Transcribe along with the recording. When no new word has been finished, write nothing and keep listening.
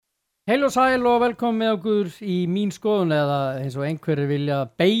Heil og sæl og velkomin með okkur í mín skoðun eða eins og einhverjir vilja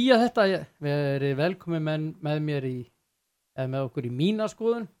beygja þetta. Verið velkomin með mér með okkur í mína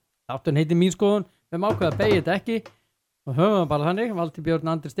skoðun. Þátturinn heitir mín skoðun. Við erum ákveðið að beygja þetta ekki og höfum bara þannig. Valtý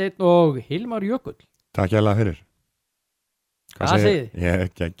Björn, Andri Steinn og Hilmar Jökull. Takk hérlega fyrir. Hvað segir þið? Ég er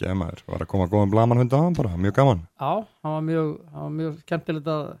ekki maður. Var að koma góðan blaðmannhund á hann bara. Mjög gaman. Já, hann var mjög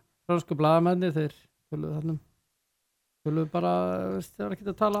skemmtilegt að fransku blaðamenni þeir Þurfum bara, það er ekki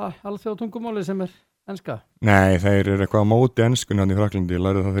að tala alþjóð tungumáli sem enska. Nei, þeir eru eitthvað á móti enskunni hann í Fraklandi. Ég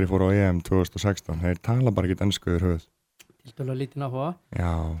lærði það þegar ég fór á EM 2016. Þeir tala bara ekki ensku yfir höfuð. Tiltölulega lítinn áhuga.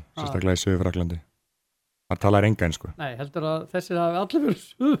 Já, sérstaklega í Suður Fraklandi. Það talar enga ensku. Nei, heldur að þessir hafi allir verið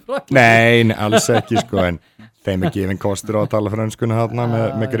Suður Fraklandi? Nei, alls ekki sko, en þeim er gefinn kostur á að tala franskuna þarna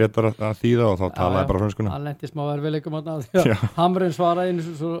með Gretar að þýða og þá talaði bara franskuna. Það lenti smá erfiðleikum þarna. Hamrinn svaraði einu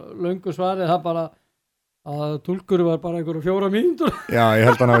svo löngu svari, það bara að túlkur var bara einhverju 4 mínútur. Já, ég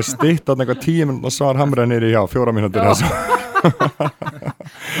held að hann hafi stytt á einhver 10 mínútur og svar Hamra niður í 4 mínútur. Það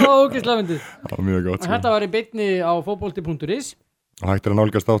var ógeðslega fyndið. Það var mjög gott. Þetta var í beinni á fótbolti.is. Og hægt að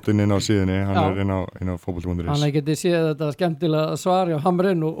nálgast þáttinn inn á síðunni, hann er inn á fótbolti.is. Hann getið séð þetta skemmtilega svar hjá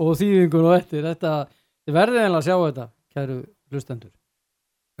Hamrin og þýðingun og eftir. Þið verðið eiginlega að sjá þetta, kæru hlustendur.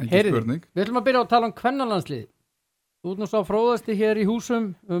 Ekki spurning. Við ætlum að byrja að tala kvennalandsliðið. Þú ert nú sá fróðasti hér í húsum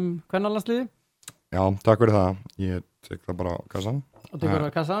kvennalandsliðið. Já, takk fyrir það. Ég tek það bara á kassan. Og tekur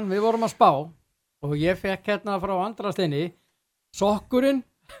á kassan. Við vorum að spá og ég fekk hérna frá Andra Steini sokkurinn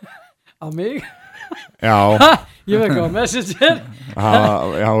af mig. Já. Ég fekk á messenger.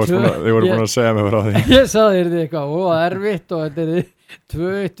 Já, þið voru búin að segja mig frá því. Ég sagði þér þetta eitthvað og erfitt og þetta er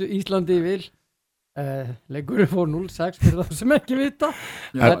 2-1 Íslandi í vil. Leikurinn fór 0-6 fyrir það sem ekki vita.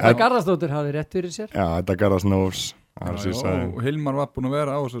 Þetta Garðarsdóttir hafði rétt fyrir sér. Já, þetta Garðarsnórs. Og Hilmar var búin að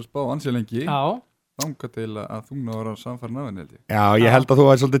vera á þessu spá ansi lengi. Já. Þanga til að þungna var að samfæra náðin held ég. Já, ég held að þú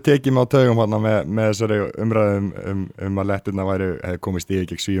væri svolítið tekið mig á taugum hérna með þessari umræðum að letturna hefði komið stíði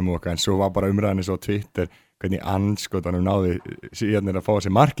gegn Svíum og okkar, en svo var bara umræðinni svo á Twitter hvernig anskotanum náði síðan að fá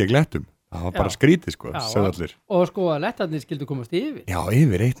þessi mark gegn lettum. Það var bara skrítið sögðu allir. Og sko að lettarnir skildu komast yfir. Já,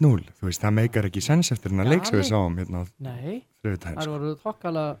 yfir 1-0. Þú veist, það meikar ekki sens eftir hennar leik sem við sáum hérna. Nei, það voru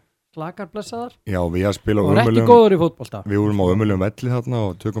þokkalega slakarblessaðar. Já, við að spila og ekki góður í fótbolta. Við vorum á ömulegum velli þarna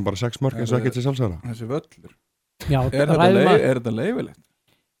og tökum bara 6 mörk eins og ekkert til sjálfsagða. Þessi völlur. Já, er þetta leifilegt?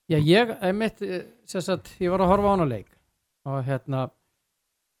 Já, ég var að horfa á hana leik og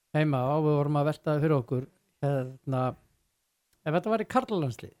heima og við vorum að velta fyrir okkur ef þetta var í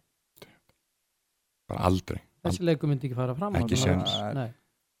karlalandslið. Bara aldrei. Þessi leikur myndi ekki fara fram. Ekki séns.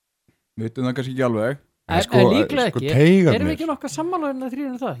 Við veitum það kannski ekki alveg. Líklega ekki. Erum við ekki nokkað sammálaðurinn að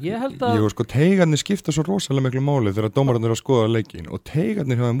þrýðum það? Ég held að... Jú, teigarnir skipta svo rosalega miklu máli þegar dómararnir eru að skoða leikin og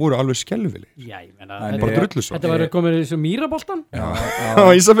teigarnir hjá þeim voru alveg skelfilegir. Já, ég meina... Bara drullusvar. Þetta var komið í þessu Mýraboltan? Já,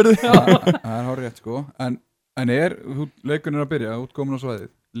 Ísafirði. Það er hár rétt En leikurinn er að byrja, útkomin á svæðið,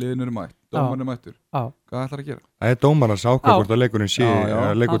 liðin eru mætt, dómarinn er mættur. Hvað ætlar að gera? Það er dómarans ákvörð hvort að leikurinn sé...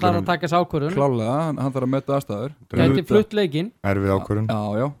 Hann þarf að taka þessu ákvörðun. Klálega, hann þarf að metta aðstæður. Gæti flutt leikinn. Erfið ákvörðun.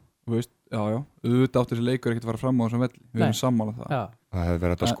 Já, auðvitað átti þessi leikur ekkert að fara fram á þessum velli. Við erum sammála það. Það hefði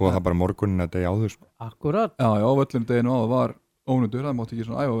verið að skoða það bara morgunin að degi áður. Akkurat. Já, völlunum deginu áður var ónundur, það mátti ekki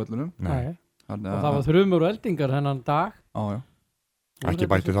svona æfa völlunum. Nei. Og það var þrumur og eldingar þennan dag. Já. Ekki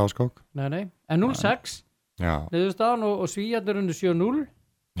bætti þá skák. Nei. En 0-6. Já. Niðurstaðan og Svíarnir undir 7-0.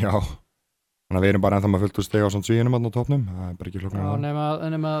 Já. Þannig að við erum bara ennþá með fullt úr stiga á svona Svíunum á topnum. Það er bara ekki hlokkur. Já,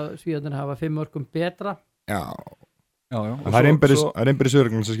 nema Svíarnir hafa 5 mörkum betra. Já. Það er einbæri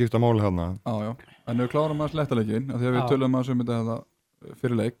sögurinn sem skipta máli þarna. Já. En við klárum að sletta leikinn af því að við tölum að sem þetta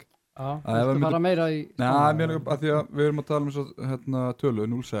fyrir leik. Það fara meira í... Nei, mér er að því að við erum að tala um svo tölu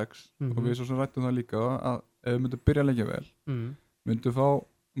 0-6 og við svo sem rættum það líka að ef við myndum byrja að leikja vel myndum fá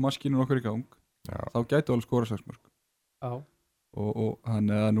maskínun okkur í gang þá gætu alveg skora 6 mörg. Og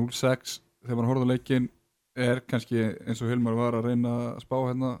þannig að 0-6 þegar maður horfður á leikinn er kannski eins og Hilmar var að reyna að spá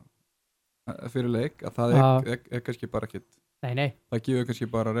fyrir leik að það er kannski bara ekkit. Nei. Það gefur kannski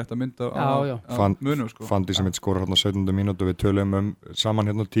bara rétt að mynda á munum Fandi sem skora hérna 17. mínútu við tölum saman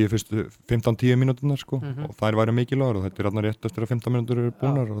hérna 15-10 mínúturnar og þær væri mikilvægur og þetta er hérna rétt eftir að 15 mínútur eru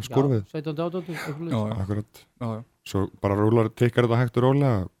búnar og það skorum við. 17-18. Akkurat. Svo bara rúlar tikkar þetta hægt og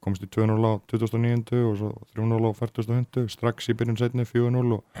rólega, komst í 2-0 á 2009 og svo 3-0 á 40. strax í byrjun seinni 4-0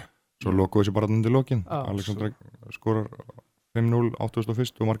 og svo lokuðu þessi bara undir lokin. Alexandra skorar 5-0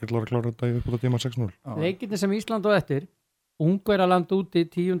 81. og Margrét Lara klárar þetta í uppbótartíma 6-0. Leikirnir sem Ísland á eftir, Ungverjaland úti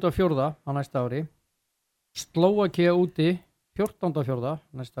 10. og 4. á næsta ári, Slóvakía úti 14. og 4.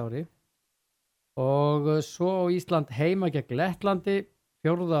 næsta ári og svo Ísland heima gegn Lettlandi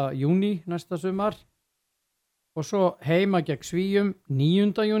 4. júní næsta sumar og svo heima gegn Svíum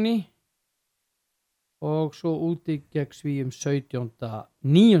 9. júní og svo úti gegn Svíum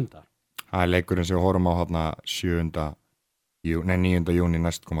 17.9. Það leikurinn sem við horfum á hérna 9. júni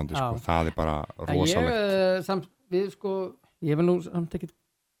næstkomandi sko. Það bara rosalegt. Ég vil nú samt ekkert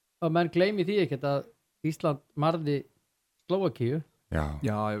að menn gleymi því ekkert að Ísland marði Slóvakíu.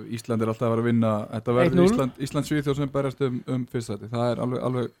 Já, Ísland alltaf að vera að vinna. Þetta verður Ísland Svíþjóð sem berjast fyrst sæti. Það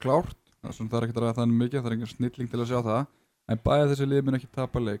alveg klárt. Það er ekkert að ræða þannig mikið, það er engin snilling til að sjá það. En bæði þessi lið mun ekki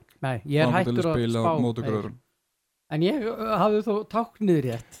tapa leik. Nei, ég er hættur að spá. En ég hafði þó táknið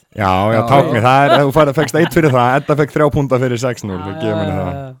rétt. Já, táknið, þú fekst 1 fyrir það, Edda fekk 3 púnta fyrir 6-0, þú gefur henni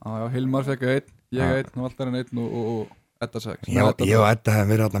það. Já, Hilmar fekk 1, ég 1, Valdarinn 1 og Edda 6. Ég og Edda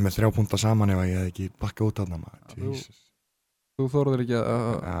hefum verið þarna með 3 púnta saman ef ég hef ekki bakkað út þarna maður. Þú þorður ekki að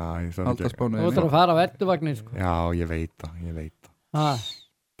halda spánu. Þú þarf að fara á Edduvagnin, sko. Já, ég veit það.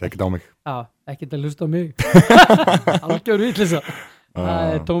 Ekkert á mig. Já, ekkert að hlusta á mig. Algjör vitleysa.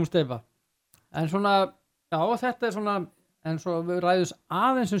 Það er tómsteipa. En svona, já, þetta er svona, en svo við ræðum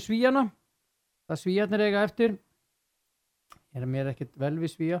aðeins Svíjana. Það Svíjarnir eiga eftir. Ég er mér ekkert vel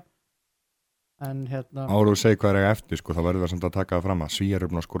við Svíja. En hérna... Áður þú segir hvað er eiga eftir, sko, þá verður það samt að taka það fram að Svíjar eru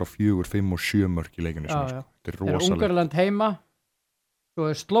búin að skora 4, 5 og 7 mörk í leikinu. Já. Þetta er rosalegt. Ungverjaland heima, svo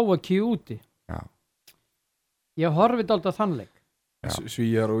er Slóvakíu úti. Já. Ég horfi dálítið á þann leik.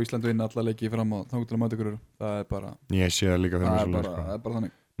 Svíjar og Ísland vinna alla leiki fram á þannig til að mæta ykkur. Það er bara... Ég sé það líka þegar mjög svolítið, sko. Það er bara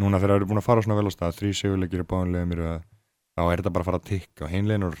þannig. Núna þegar það eru búin að fara svona vel á stað, 3 sigurleikir í báðum liðum í röð, þá er þetta bara að fara að tikka og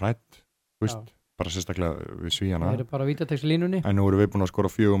hinlegin eru hrætt, bara sérstaklega við Svíjana. Það eru bara á vítateigslínunni. En nú erum við búin að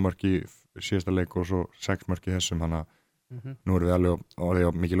skora 4 mörk í síðasta leik og svo 6 mörk í þessum, þannig að nú erum við alveg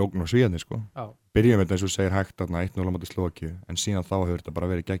á mikið lókn á Svíjarnir, sko. Byrjum við eins og segir hægt þarna 1-0 á móti Slóvakíu, en síðan þá hefur þetta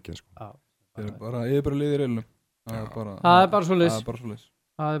bara verið geggjað, sko. Ég er bara liðið í reilunum. Það er bara svoleiðis.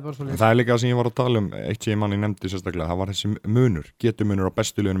 Það er líka það sem ég var að tala eitt sem ég manni nefndi sérstaklega, það var þessi getumunur á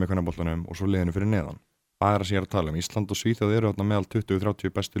bestu liðunum í kvennaboltanum og svo liðinu fyrir neðan. Það er það sem ég er að tala Ísland og Svíþjóð eru þarna meðal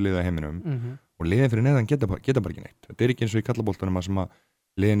 20-30 bestu liða í heiminum og liðin fyrir neðan geta bara ekki neitt. Þetta er ekki eins og í karlaboltanum að sem að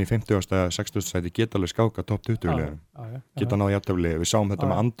liðin í 50. 60. sæti geta alveg skáka topp 20 liðunum. Geta náðu jafntefli. Við sáum þetta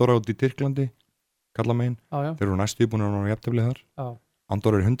með Andorra út í Tyrklandi, karlamegin. Þeir eru næstu búin að ná jafntefli þar.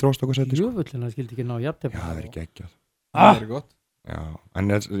 Andorra er 100 sæti. Jöfullina skildi ekki ná jafntefli. Já, það er geggjað. Það er gott. Já, en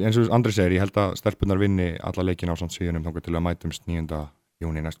eins og Andri segir, ég held að stelpunar vinni alla leikina á samt Svíjunum þangað til að mætumst 9.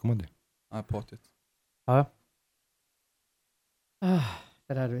 júni næstkomandi. Það er pottitt. Já.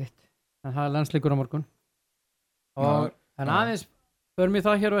 Það er erfitt. En það er landsleikur á morgun. En aðeins förum við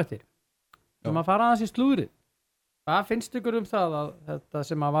það hér og eftir. Að fara aðeins í slúðrið. Hvað finnst ykkur það að þetta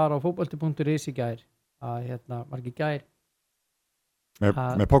sem að var á fótbolti.is í gær, að var ekki gær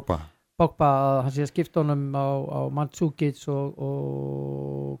með Pogba að hann sé að skipta honum á Mandzukic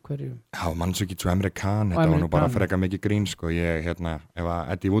og hverju? Já, Mandzukic og Emre Can, þetta var nú bara freka mikið grín, sko. Ef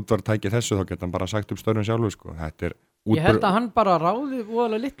að Eddie Woodward tæki þessu, þá geta hann bara sagt upp störfum sjálfu, sko. Ég held að hann bara ráði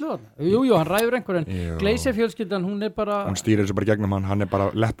voðalega litlu þarna. Jú, hann ræður einhverjum. Gleisi fjölskyldan, hún er bara... Hún stýrir þessu bara gegnum hann er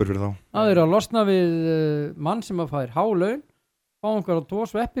bara leppur fyrir þá. Það eru að losna við mann sem að fær há laun, fá einhverja 2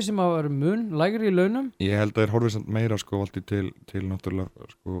 sveppi sem að vera mun lægri í launum. Ég held að þeir horfið samt meira, sko, alltaf til náttúrulega,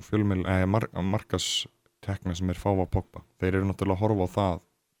 sko, markastekna sem fá á Pogba. Þeir eru náttúrulega að horfa á það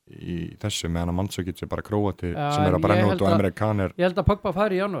í þessu meðan að Mandzukic er bara Króati sem að brenna út og Emre Can Ég held að Pogba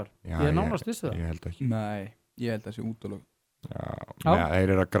færi í janúar. Ég er nánast vissi það. Ég held ekki. Nei, ég held að það sé útlög.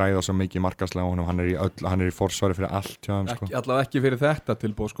 Þeir eru að græða svo mikið markaslega á honum, hann er í forsvari fyrir allt hjá þeim, sko. Allavega ekki fyrir þetta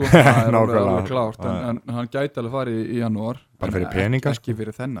tilboð, sko. Það er alveg klárt, en hann gæti alveg farið í janúar. Bara fyrir peninga, ekki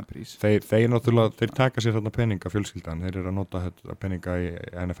fyrir þennan prís. Þeir taka sér þarna peninga fjölskyldan, þeir eru að nota þetta peninga í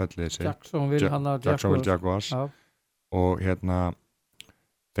NFL-ið sitt, Jacksonville Jaguars og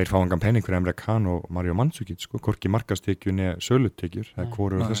þeir fá engan pening fyrir Emre Can og Mario Mandzukic, sko, hvorki markastekjunni sölutekjur, það er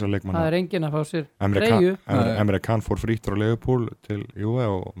hvoru þessar leikmanna. Það er enginn að fá sér treyju. Emre Can fór frítt frá Liverpool til Juve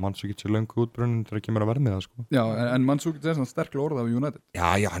og Mandzukic er löngu útbrunnin þegar kemur að verða með það, sko. Já, en Mandzukic er svona sterklega orðað af United.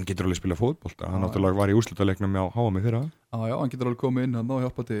 Já, hann getur alveg spilað fótbolta, hann náttúrulega var í úrslitaleiknum á HM í fyrra. Já, hann getur alveg komið inn hann og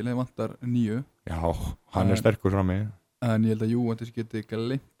hjálpa til, hann vantar 9. Já, hann er sterkur frammi. En ég held að Juventus geti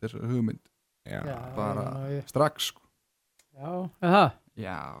gleymt þessar hugmynd. Bara strax, sko.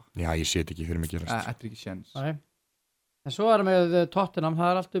 Já, ég sé þetta ekki fyrir mig gerast. Þetta er ekki séns. En svo er með Tottenham, það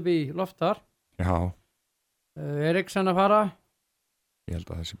er allt upp í loft þar. Já. Eriksen að fara. Ég held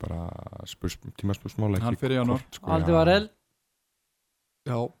að þessi bara tímaspursmáleik. Hann fyrir janúar. Alderweireld.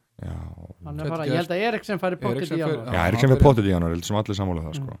 Já. Hann er að fara. Ég held að Eriksen fari pottet í janúar. Já, Eriksen fyrir pottet í janúar, sem allir sammála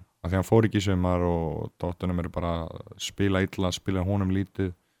það, sko. Af því hann fór ekki í sumar og Tottenham eru bara spila illa, spila honum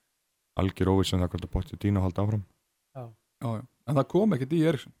lítið. Algjör óviss sem það hvort að Pochettino halda áfram. Já. En það kom ekkert í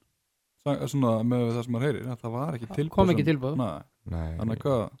Eriksen. Svona með það sem maður heyrir, það var ekki tilbúð. Kom ekki tilbúð. Nei. Þannig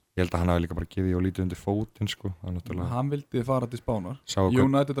hvað? Ég held að hann hafi líka bara gefið og lítið undir fótinn sko. Hann vildi fara til Spánar.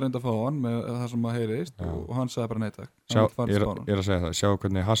 United reyndi að fá hann með það sem maður heyrist og hann sagði bara nei takk. Ég er að segja það, sjá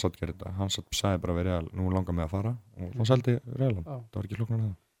hvernig Hazard gerði þetta. Hann sagði bara við Real, nú langar mig að fara og þá seldi Real hann. Það var ekki flóknar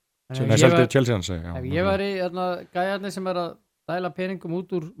það. Nei, seldi Chelsea hann segja. Ef ég var í gæjarnir sem að dæla peningum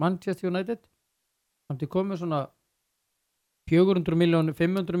út úr Manchester United, þannig komið svona 400 miljónir,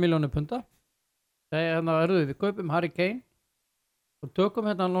 500 miljónir punta. Þegar við kaupum Harry Kane og tökum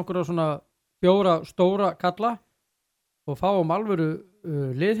nokkur á svona 4 stóra kalla og fáum alvöru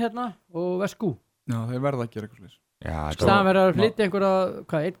lið og Vesku. Já, þeir verða að gera eitthvað slís. Staðan verður að flytja einhverja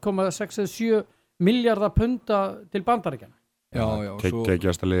 1,67 miljardar punta til Bandaríkjanna. Já.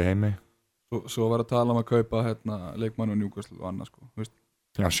 Tekjast að liði heimi. Svo var að tala að kaupa leikmann og Newcastle og annað sko, veist.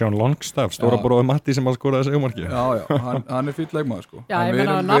 Já, Sean Longstaff, stóra bróði Matti sem að skoraði segumarki. Já, hann fýll leikmaður sko. Já, við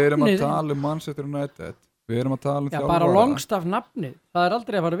erum að tala Manchester United. Við erum að tala þjálfara. Já, bara Longstaff nafnið, það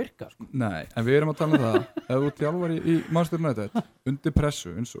aldrei að fara að virka sko. Nei, en við erum að tala það ef þú þjálfari í Manchester United undir pressu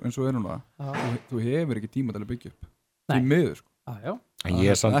eins og er núna, þú hefur ekki tíma til að byggja upp. Því miður sko.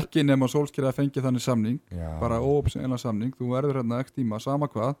 Ekki nema Solskjaer að fengi þannig samning, bara óopsynlega samning, þú verður ekki tíma,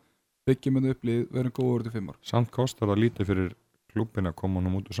 sama hvað, byggjum upp lið, verðum góður til 5 ár. Samt kostar það lítið fyrir klúbbin að koma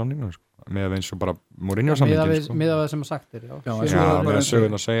honum út úr samningum sko. Með eins og bara Mourinho samningin sko. Með það sem að sagt er, já. Með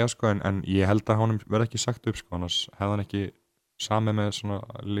sögurinn að segja sko, en ég held að honum verði ekki sagt upp sko, annars hefði hann ekki samið með svona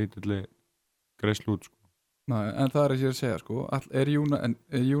lítilli greiðslu út sko. Nei, en það ekki að segja sko, er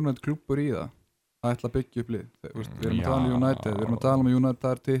United klúbbur í það að ætla að byggja upp lið? Við erum að tala um United, við erum að tala um United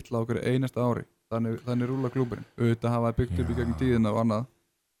það er titla á okkur einasta ári, þannig rúla klúbburinn. Auðvitað hafa byggt upp í gegnum tíðina og annað.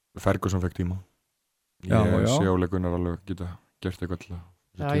 Ferguson fekk tíma. Ég sé áleikunar alveg geta gert eitthvað til að...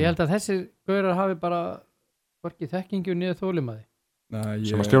 Já, ég held að þessi gaurar hafi bara hvorki þekkingu niður þólimaði.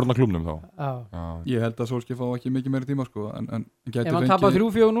 Sem að stjórna klúbnum þá. Já. Ég held að Solskjaer fá ekki mikið meira tíma sko, en gæti ef hann tapar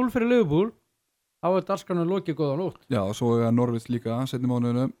 3-4-0 fyrir Liverpool, þá er dagskránum lokið góða nótt. Já, og svo er Norwich líka, seinni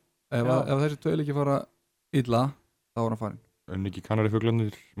mánuðinum. Ef þessi tvei leikir fara illa, þá er hann farin. Ekki Kanari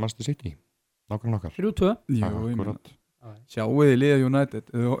fuglarnir Manchester City, nákvæmlega okkar. 3-2. Jú, sjáu þið liða United,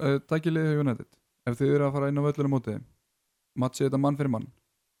 takk liða United. Ef þið eru að fara inn á völlunum móti, matchið þetta mann fyrir mann.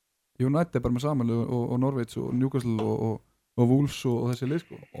 United er bara með samanlegu og Norwich og Newcastle og Wolves og þessi lið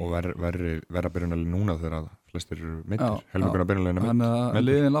sko. Og verða byrjunalið núna þegar flestir eru meittir. Helminguna byrjunaliðina meittir. Þannig að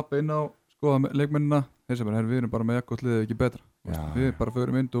liðin lappa inn á skoða leikmennina, þessi bara, við erum bara með ekkert liðið ekki betra. Við bara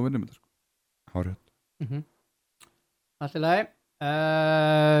förum inn og vinnum þetta sko. Hárið. Allt í lagi.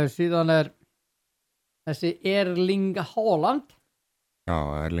 Síðan er þessi Erling Haaland. Já,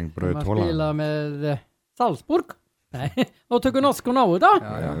 Erling Braut Haaland. Að spila með Salzburg. Nei, þá tökum norsku ná þetta.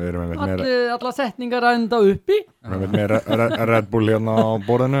 Við erum með alla setningar að enda uppi. Við erum með Red Bull hérna á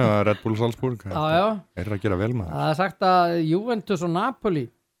borðinu, Red Bull Salzburg. Já. Er að gera vel maður. Það er sagt að Juventus og Napoli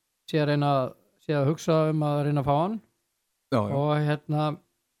sé að hugsa að reyna að fá hann. Já. Og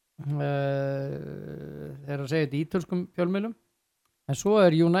þeir að segja þetta í ítölskum fjölmiðlum. En svo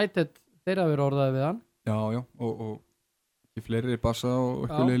er United, þeir að vera orðaði við hann. Já, og ekki fleiri Barca og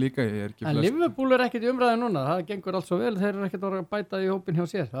ekki líka. En Liverpool er ekkert í umræði núna, það gengur allt svo vel, þeir eru ekkert að bæta í hópin hjá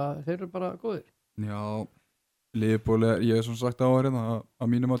sér, þeir eru bara góðir. Já, Liverpool ég svona sagt á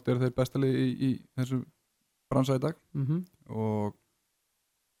að mínum allt þeir besta lið í þessu bransa í dag. Og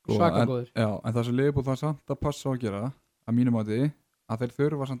svaka góðir. Já, en það sem Liverpool það samt að passa á að gera, að mínum allt að þeir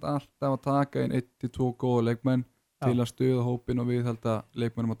þurfa samt alltaf að taka inn 1-2 góða leikmenn til að stuða hópin og viðhalda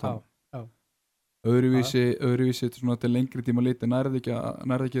leikmennum að tala. Öðruvísi svona til lengri tíma liti nærði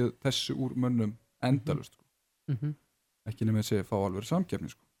ekki þessu úr mönnum endalust sko. Ekki nema þessi fá alveg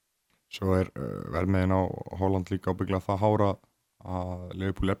samkeppni sko. Svo er verðmiðin á Holland líka ábygglega það hára að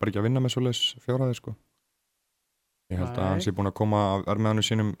Liverpool bara ekki að vinna með svoleiðis fjárhæði sko. Ég held að hann sé búin að koma að verðmiðinu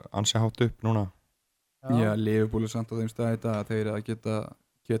sínum ansi hátt upp núna. Já, Liverpool er samt á þeim stað í dag að þeir að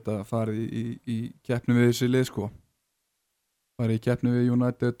geta farið í keppni við þessi lið sko. Farið í keppni við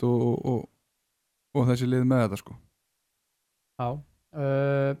United og þessi lið með þetta sko. Já,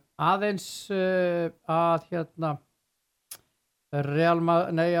 aðeins að hvað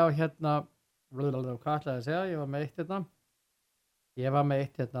ætlaði að segja, ég var með eitt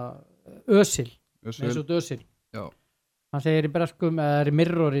Özil. Já. Hann segir í breskum eða í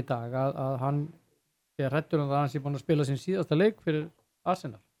Mirror í dag að hann sé hræddur að hann sé búin að spila sin síðasta leik fyrir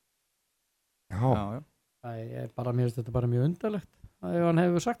Arsenal. Já. Það er bara, mér finnst þetta bara mjög undarlegt. Ef hann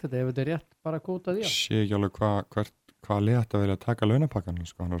hefur sagt þetta, ef þetta er rétt bara kótað í hann. Sé ekki alveg hvað lið þetta vilja taka launapakkan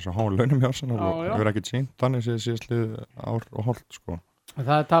sko. Hann er svo hán launum í Arsenal og hefur ekki sínt þannig síðastlið ár og hálft sko.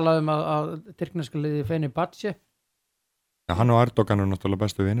 Það er talað um að tyrkneska liði Fenerbahçe. Já, hann og Erdogan eru náttúrulega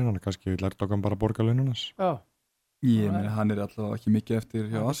bestu vinir, hann er kannski Erdogan bara að borga laununas. Já, Ég meina, hann alltaf ekki mikið eftir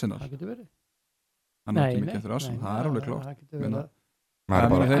hjá Arsenal. Það getur verið. Hann ekki mikið eftir Arsenal, það alveg klárt. Það getur verið. Það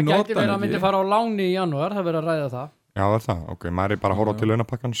gæti verið að hann myndi fara á láni í janúar, það verið að ræða það. Já, það er það, ok, maður bara að horfa til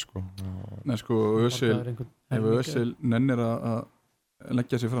launapakkan, sko. Nei, sko, ef Özil nennir að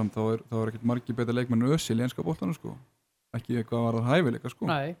leggja sig fram, þá er ekkert margir betur leikmenn Özil í enska boltanum, sko. Ekki eitthvað var það hæfileika, sko.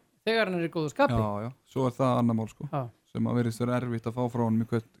 Nei, þegar hann í góðu skapi. Já, svo það annar mál, sko. Sem að verðist vera erfitt að fá frá hann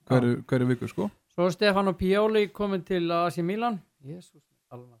hverju viku, sko. Svo Stefano Pioli komin til AC Milan. Jésús,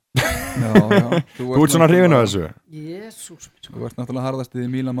 alveg. Já. Þú ert svona hrifinn af þessu? Jésús. Þú ert náttúrulega harðastið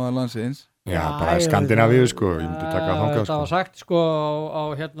í Milan maður landsins. Já, bara Skandinavíu, sko. Ég myndi taka það þangað, sko. Það var sagt, sko, á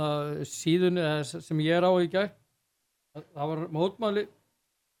síðunni sem ég á í gær. Það var mótmæli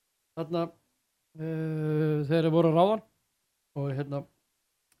þarna þegar þeir voru ráðan. Og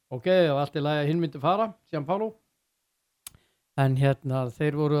ok, það var allt í lagi að hinn myndi fara, Gianpaolo. En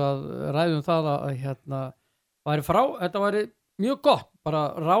þeir voru að ræðum það að þetta væri mjög gott, bara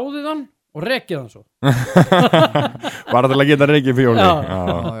ráðið hann og rekið hann svo. Bara til að geta rekið Pioli.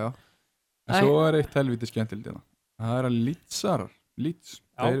 Já. En svo er eitt helviti skemmtilegt hérna. Það er að Leeds,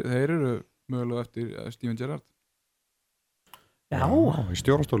 þeir eru mögulega eftir Steven Gerrard. Já, í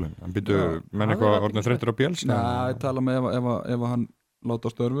stjórastólinn. Hann byrju menn eitthvað orðin þreyttur á Bielsa. Nei, ég tala með ef hann láta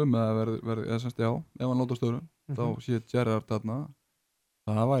á störfum ef hann láta á störfum þá sé Gerrard þarna.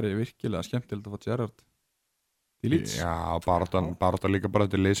 Það væri virkilega skemmtilegt að fá Gerrard í Leeds. Já, bara líka bara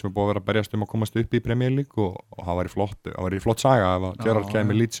þetta lið sem er búið að vera að berjast að komast upp í Premier League og það væri flott saga ef að Gerrard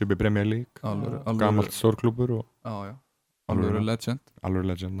kemur Leeds upp í Premier League. Gamalt stórklúbbur og alveg legend. Alveg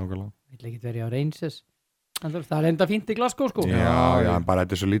legend, nákvæmlega. Vill ekki verið á Rangers. Það er enda fínt í Glasgow, sko. Já, bara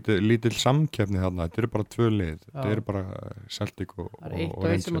þetta er svo lítill samkeppni þarna. Þetta eru bara tvö lið. Þetta eru bara Celtic og Rangers. Það er eitt og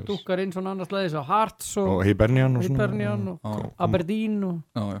eitt sem að dúkkar inn svona annars leiðis á Hearts og Hibernian og Aberdeen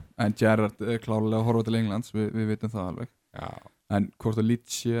Já. En Gerrard er klárlega að horfa til Englands, við vitum það alveg. Já. En hvort að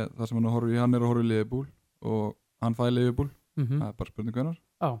Leeds sé það sem hann er að horfa í Liverpool og hann fæði Liverpool. Það er bara spurning hvenær.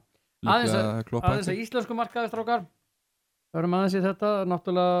 Já. Aðeins að íslensku markaði strákar. Það erum aðeins í þetta,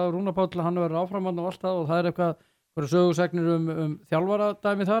 náttúrulega Rúnar Páll, hann verður áframann og allt það og það er eitthvað sögusagnir þjálfara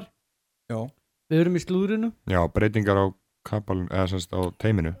dæmi þar. Já. Við erum í slúðrinu. Já, breytingar á kapalinn, eða semst á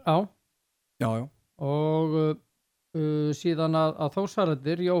teiminu. Já. Og síðan að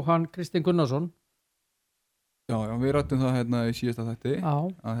Þórsarðir, Jóhann Kristinn Gunnarsson. Já, við rættum það í síðasta þætti. Já.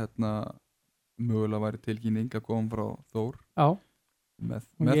 Að mögulega væri tilkynning að koma frá Þór. Já.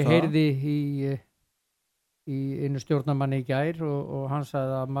 Með ég heyrði í einu stjórnarmanni í gær og hann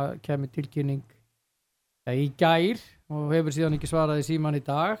sagði að maður kemur tilkynning í gær og hefur síðan ekki svarað í síman í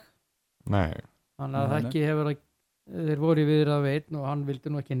dag. Nei. Þannig að það ekki hefur þeir voru í viðrað við einn og hann vildi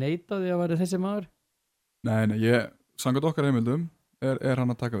nú ekki neita því að vera þessi maður. Nei, samkvæmt okkar heimildum er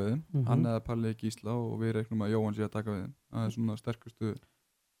hann að taka við þeim. Hann eða Palli Gísla og við reiknum að Jóhann sé að taka við þeim. Það er svona sterkustu.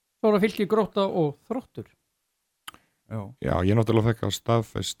 Svo er að Fylkir, Grótta og Þróttur. Já, ég náttúrulega fekk að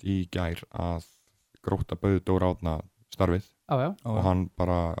staðfest í gær að Grótta bauð Dóra Árna starfið og hann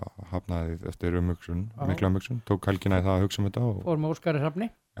bara hafnaði eftir mikla umhugsun, tók helgina í það að hugsa þetta og fór með Óskari Hrafni.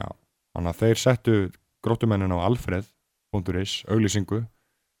 Já, þannig að þeir settu Gróttumennin á Alfreð.is auglýsingu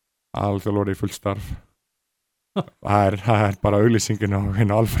alþjálfari í fullt starf. Það er bara auglýsingin á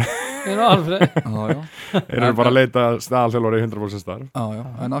hinn Alfreð. Þeir eru bara að leita alþjálfari í 100% starf.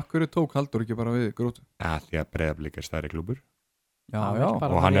 En akkur tók Halldór ekki bara við Gróttu? Já, því að Breiðablik er stærri klúbbur. Já.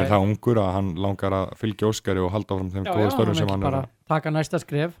 Og hann er það ungur að hann langar að fylgja Óskari og halda áfram þeim góða störfum sem hann er. Já, hann vil bara taka næsta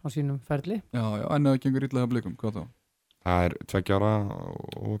skref á sínum ferli. Já, en það gengur illa hjá Blikum, hvað þá? Það er 2 ára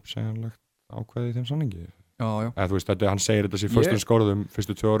óuppsegjanlegt ákveði í þeim samningi. Já. Eða þú veist, hann segir þetta sér fyrstum skóruðum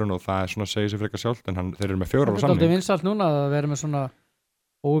fyrstu 2 árun og það er svona að segja sér frekar sjálft en þeir eru með 4 ára samning. Það er vinsalt núna að vera með svona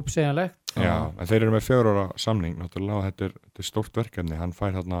óuppsegjanlegt. Já, en þeir eru með 4 ára samning náttúrulega og þetta er stórt verkefni. Hann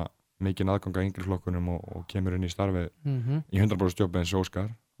fær þarna mikinn aðganga yngri flokkunum og kemur inn í starfið í 100% stjópi eins og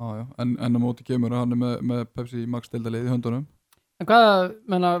Óskar. Já. En á móti kemur hann með Pepsi Max deildalið í höndunum. En hvað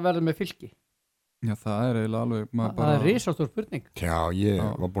verður með Fylki? Já, það er eiginlega alveg það er risastór spurning. Já, ég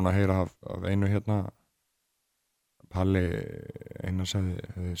var búinn að heyra af einu Palli Einars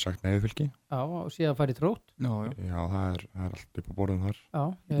hefði sagt nei við Fylki. Já, og síðan farið í Þrótt. Já, það er allt upp á borðum þar. Já,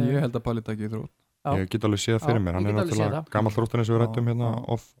 ég held að Palli taki í Þrótt. Ég get alveg séð fyrir mér, hann er náttúrulega gamall Þróttur eins og við rættum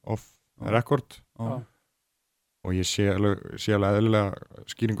off record og ég sé alveg eðlilega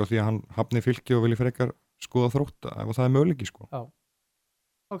skýring á því að hann hafni Fylki og vilji frekar skoða Þrótt ef það er möguleiki sko. Já.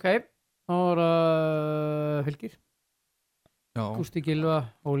 Ok, þá er Fylkir. Gústi Gylfa,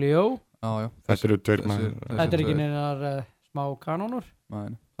 Óli Jó. Já. Þetta eru 2 Þetta er ekki neinar smá kanónur.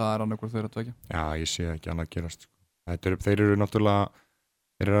 Nei, það er annað hvort þeirra 2. Já, ég sé ekki annað gerast sko. Þeir eru náttúrulega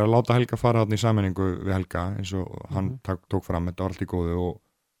þeir eru að láta Helga fara þarna í sammenningu við Helga eins og hann tók fram, þetta var allt í góðu og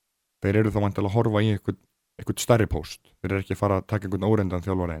þeir eru þá væntanlega að horfa í eitthvað stærri póst, þeir eru ekki að fara að taka einhvern óreyndan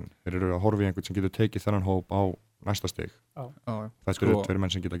þjálfara inn, þeir eru að horfa í einhvern sem getur tekið þennan hóp á næsta stig. Þetta eru tveir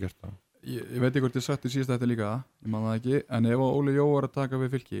menn sem geta gert það. Ég veit ekki hvort ég sagt í síðast þetta líka, ég man það ekki, en ef Óli Jó var að taka við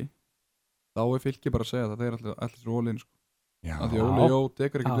Fylki, þá Fylki bara að segja það, þeir allir svo Ólin sko. Af því Óli Jó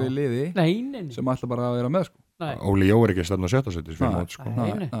tekur ekkert við liði sem ætla bara að vera með sko. Óli Jó er ekki stefn að setja sér fyrir mót sko.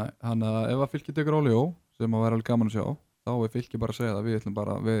 Þannig að ef Fylki tekur Óli Jó, sem að vera alveg gaman að sjá, þá Fylki bara að segja það, við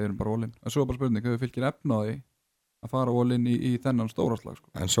erum bara Ólin. En svo bara spurning, hefur Fylkin efnaði að fara Ólin í þennan stóraslag sko.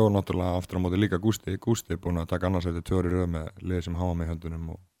 En svo náttúrulega aftur á móti líka Gústi er búin að taka annarsæti 2 röð með liði sem hafa með höndunum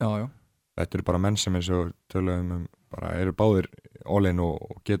og þetta eru bara menn sem eins og töluðum bara eru báðir Ólin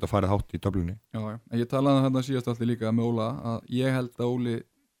og geta farið hátt í töflunni. En ég talaði þarna síðast alltaf líka með Óla að ég held að Óli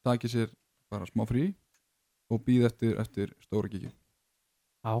taki sér bara smá frí og býð eftir stóra kíki.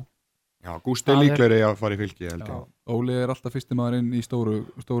 Já, Gústi líklegri að fara í Fylki held ég. Óli alltaf fyrsti maður inn í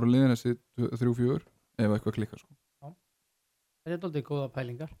stóru liðin þessi 3-4 ef eitthvað klikkar sko. Þetta er aldrei góða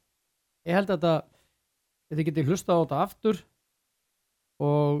pælingar. Ég held að þið getið hlusta á þetta aftur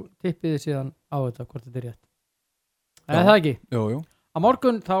og tippið þið síðan á þetta hvort þetta er rétt. Er það ekki? Jú. Á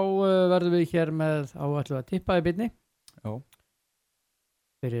morgun þá verðum við hér með ætlum að tippa í beinni.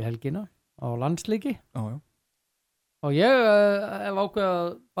 Fyrir helgina á landsleiki. Og ég hef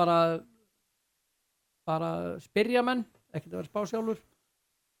ákveðið bara spyrja menn, ekkert að vera spá sjálfur.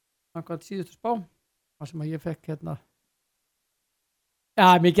 Hvað síðustu spá? Það sem að ég fekk hérna.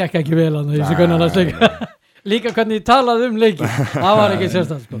 Já, mér gekk ekki vel að þessu kvennarlandsleik. Líka hvernig ég talaði leiki. Það var ekki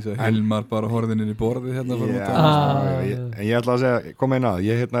sérstætt sko. Helmar bara horfðin inn í borðið hérna. En ég ætla að segja, koma inn að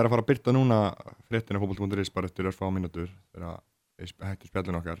ég er að fara að byrta núna fréttina fótbolti.is bara eftir örfá mínútur þegar við hættum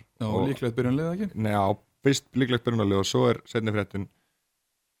spjallin okkar. Og líklegt byrjunarlið ekki? Nei, fyrst líklegt byrjunarlið og svo seinni fréttin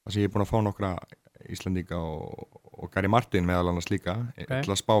þar sem ég er búin að fá nokkra Íslandinga og Gary Martin meðal annars líka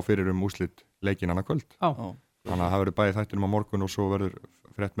til að spá fyrir úrslit leikinn annað kvöld. Þannig að það verður bæði þættinum á morgun og svo verður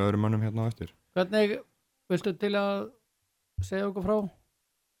frétt með öðrum mönnum hérna á eftir. Hvernig viltu til að segja okkur frá?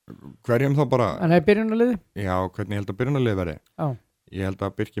 Hverjum þá bara? En það er byrjunarliði? Já, hvernig ég held að byrjunarliði verði? Ég held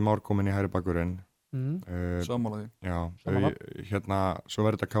að Birkir Már komin í hægri bakkurinn. Sammála því. Já, hérna svo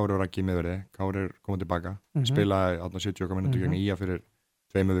verður þetta Kári og Raggi meðverði. Kári er komið tilbaka, spilaði 70 minútur gegn IA fyrir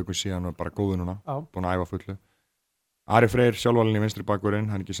 2 vikum síðan og bara góðu núna, búin að æfa fullu. Ari Freyr sjálfvalinn í vinstri bakvörðinn,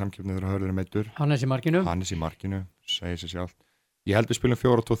 hann er ekki í samkeppni þegar Hörður er meiddur. Hannes í markinu, segir sér sjálf. Ég held við spilum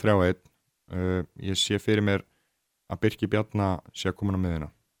 4-2-3-1. Ég sé fyrir mér að Birkir Bjarna sé að koma á miðuna,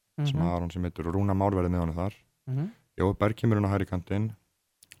 sem Aron sé meiddur og Rúnar Már verði með honum þar. Jói Berg kemur hún á hægri kantinn,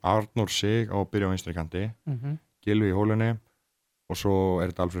 Arnór Sig á að byrja á vinstri kanti, Gylfi í hólunni og svo er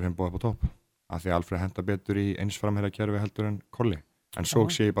þetta Alfreð Finnboga upp á topp. Af því að Alfreð henta betur í eins framherjakerfi heldur en Kolli. En svo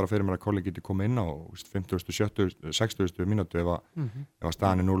sé ég bara fyrir mér að Kolli geti komið inn á 50., 70., 60. mínútu ef að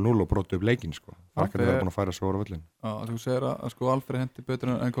staðan er 0-0 og brotið upp leikinn sko. Frakkarnir verður búin að færa svo ára völlin. Þú segir að sko Alfreð hendi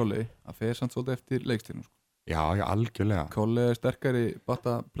betur en Kolli, að fer samt svolítið eftir leikstíðinu sko. Já, algjörlega. Kolli er sterkari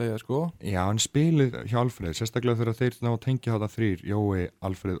bata-playa sko. Já, en spilið hjá Alfreð, sérstaklega þegar þeir ná að tengja þetta 3, Jói,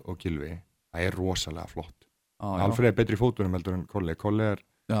 Alfreð og Gylfi, það er rosalega flott. Alfreð er betri í fótunum heldur en Kolli. Kolli er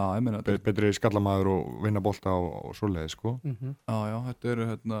betri skallamaður og vinna bolta og svoleiði sko. Þetta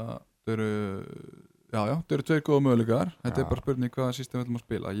eru 2 góða möguleikar. Þetta er bara spurning hvaða system við ætlum að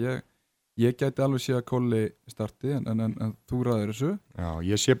spila. Ég gæti alveg sé að Kolli starti en þú ræður þessu. Já,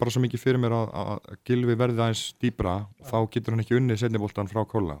 ég sé bara svo mikið fyrir mér að Gylfi verði aðeins dýpra og þá getur hann ekki unnið seinni boltan frá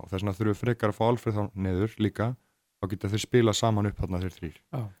Kolla og þess vegna þurfum við frekar að fá Alfreð þá niður líka. Þá geta þeir spila saman upp þarna þeir 3.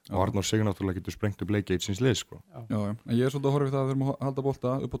 Og Arnór Sig náttúrulega getur sprengt upp leiki eitt síns lið sko. Já, en ég er svolítið að horfa við það að við þurfum að halda bolta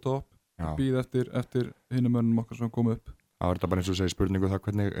upp á topp og býða eftir hinum mönnum okkar sem komu upp. Það er bara eins og segir spurningu það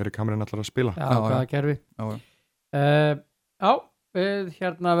hvernig er kamerin allar að spila. Já, hvaða kerfi. Við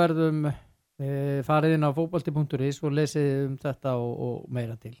hérna verðum farið inn á fótbolti.is og lesið þetta og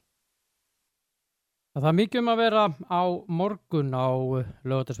meira til. Það er mikið að vera á morgun á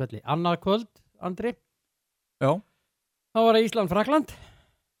Laugardalsvelli. Annað kvöld, Andri. Já. Þá var það Ísland-Frakkland.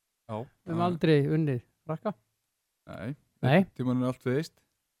 Já. Við höfum aldrei unnið Frakka. Nei. Tímann er allt veist.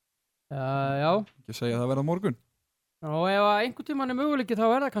 Já. Ekki að segja að það verða morgun. Og ef einhver tímann er möguleiki þá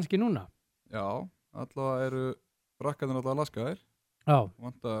er það kannski núna. Já, allavega eru Frakkarnir allavega laskaðir. Já.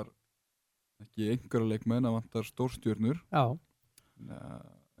 Vantar ekki einhverja leikmenn, það vantar stórstjörnur. Já.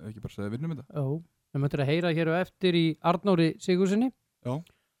 Ef ekki bara segja vinnum þetta. Já. Við möttum að heyra hér á eftir í Arnóri Sigurðssoni. Já.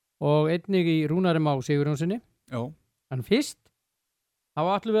 Og einnig í Rúnari Má Sigurjónssoni. Já. En fyrst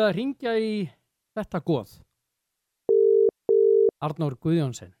þá ætlum við að hringja í þetta goð. Arnór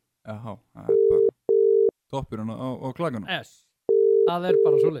Guðjónsson. Já, það er bara toppurinn á klaganum. Yes. Það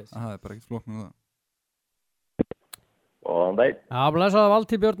bara svoleiðis. Það bara ekkert flókn með það. Góðan daginn. Já, blessaði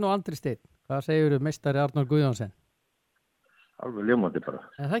Valtý Björn og Andri Steinn. Hvað segirðu meistari Arnór Guðjónsson? Alveg ljómandi bara.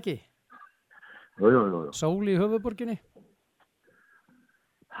 Það ekki? Jú. Sól í höfuðborginni?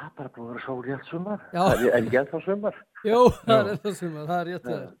 Það bara búið að vera sól í allt sumar. Já. Það er ekki ennþá sumar. Jú, það er sumar, það rétt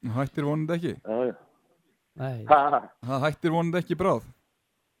það. Það hættir vonandi ekki? Já. Nei. Það hættir vonandi ekki bráð?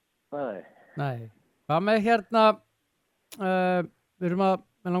 Nei. Hvað með hérna, við erum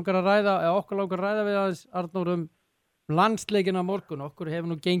okkur langar að ræða við aðeins Arnór landsleikinn á morgun. Okkur hefur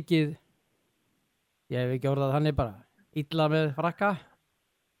nú gengið, ég hef ekki orðað hann bara illa með Frakka.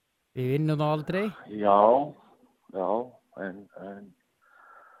 Við vinnum þá aldrei. Já, en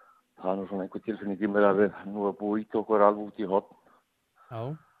það er nú svona einhver tilfinning í mér að við nú erum búið ít okkur alveg út í horn. Já.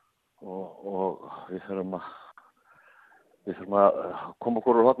 Og við þurfum að koma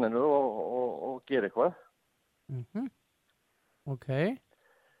okkur úr horninu og gera eitthvað. Ok.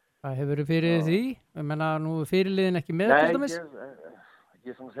 Hvað hefur þið fyrir því? Ég menna, nú fyrirliðin ekki með til dæmis?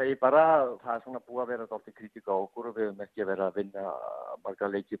 Ég svona segi bara að það er svona búið að vera dálítið kritík á okkur og við höfum ekki verið að vinna marga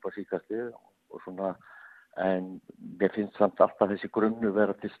leiki upp á síkastið og svona, en mér finnst samt alltaf þessi grunnu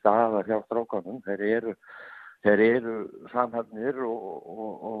vera til staðar hjá strákanum. Þeir eru samhæfnir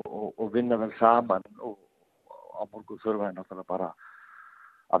og vinna vel saman og á morgun þurfa þeir náttúrulega bara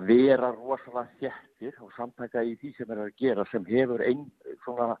að vera rosalega þéttir og samtaka í því sem að gera sem hefur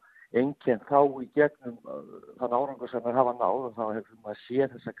einkennt þá í gegnum þann árangur sem hafa náð og þá hefur maður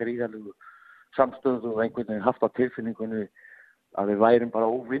séð þessa gríðarlegu samstöðu og einhvern veginn haft á tilfinningunni að við værum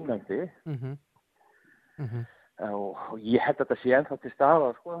bara óvinnandi. Og ég held að þetta sé ennþá til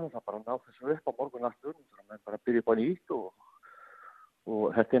staða, sko, það bara ná þessu upp á morgun aftur, þannig að bara byrja upp á nýtt og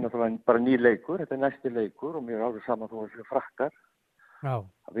þetta er náttúrulega bara nýr leikur, þetta er næsti leikur og mér er alveg saman þó að þessu Frakkar. Já.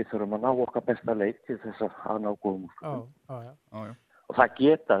 Við þurfum að ná okkar besta leik til þess að ná góðum úrslitum. Já. Og það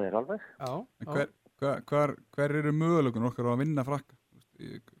geta þeir alveg. Já. Hver eru möguleikun okkar á að vinna Frakka?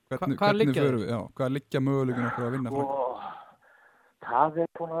 Hvernig förum við? Já, hvað liggja möguleikun okkar á að vinna Frakka? Það er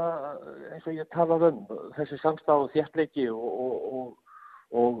svona, eins og ég talaði þessi samstæð og þéttleiki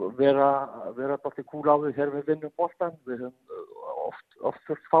og vera dálítið kúl á því þegar við vinnum boltann. Við höfum oft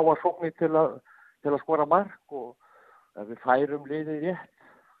þurft fáa sóknir til að skora mark og ef við færum liðið rétt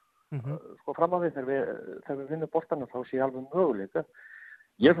sko fram að við þegar við vinnum boltann þá sé alveg möguleika.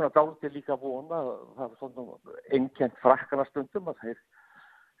 Ég er svona dálítið líka vona að það er svona einkennt Frakkana stundum að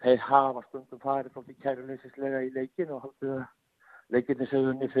þeir hafa stundum farið dálítið kæruleysislega í leikin og haldið að leikinni séu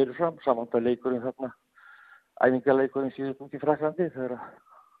unni fyrirfram, samanbæð leikurinn þarna, æfingarleikurinn síðan út í Frakklandi þegar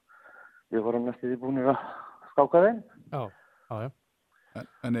við vorum næstuði búinir að skáka þeim. Já.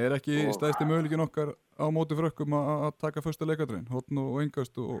 En er ekki stæðsti möguleikin okkar á móti Frökkum að taka fyrsta leikadröðin, hotn og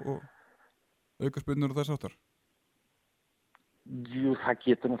engast og aukaspyrnur og þess áttar? Jú, það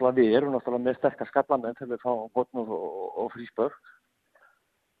getur náttúrulega, við erum náttúrulega með sterkar skallamenn þegar við fáum hotn og fríspörk.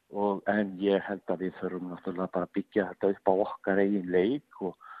 En ég held að við þurfum náttúrulega bara að byggja þetta upp á okkar eigin leik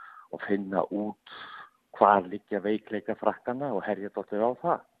og finna út hvar liggja veikleika Frakkana og herja dálítið á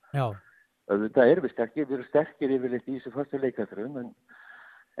það. Já. Auðvitað erum við erum sterkir yfirleitt í þessu fyrstu leikadröðum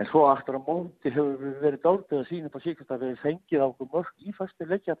en svo aftur á móti hefur við verið dálítið að sýna upp á síkast að við fengið okkur mörk í fyrstu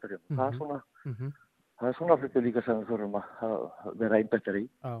leikadröðum. Það er svona hluti líka sem við þurfum að vera einbettar í.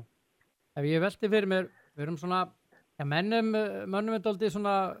 Já. Ef ég velti fyrir mér, við erum svona mönnum er dálítið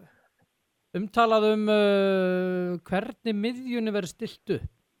svona umtalað hvernig miðjunni verður stillt upp.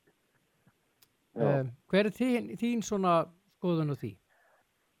 Hver er þín svona skoðun á því?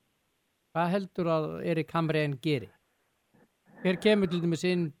 Hvað heldur að Erik Hamrén geri? Hver kemur til dæmis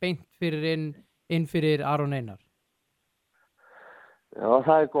beint fyrir inn fyrir Aron Einar? Já,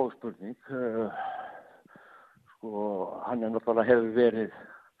 það er góð spurning. Sko, hann náttúrulega hefur verið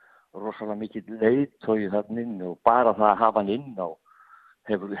rosalega mikið leiðtogi þarna inn og bara það að hafa hann inn á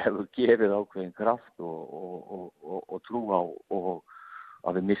hefur gefið ákveðin kraft og trú á og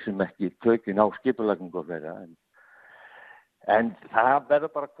að við missum ekki tökin á skipulagningu og fleira en það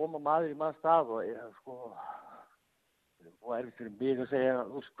verður bara að koma maður í maður stað og sko og fyrir mig að segja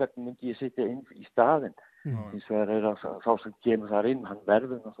hvernig myndi ég sitja inn í staðinn eins og sá sem kemur þar inn hann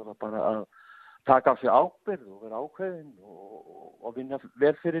verður náttúrulega bara að taka á sig ábyrgð og vera ákveðin og vinna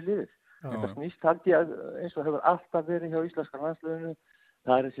vel fyrir liðið. Þetta snýst held ég eins og hefur alltaf verið hjá íslenska landsliðinu.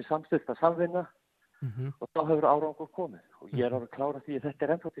 Það er þessi samstillta samvinna og þá hefur árangur komið. Og ég er alveg klára því að þetta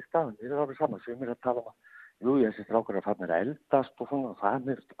er ennþá til staðan. Við erum alveg saman sem er að tala um að þessi strákar er farnir að eldast og svona. Það er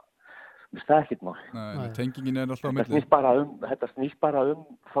mér ekkert mál. Nei, tengingin er alltaf á milli. Þetta snýst bara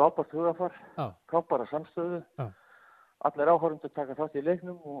frábært hugafar, frábæra samstöðu. Allir áhorfendur taka þátt í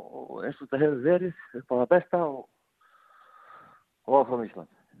leiknum og eins og þetta hefur verið upp á það besta Og frá Ísland.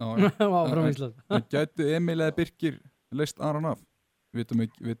 Frá Ísland. En gætu Emil eða Birkir leist Aron af? Vitum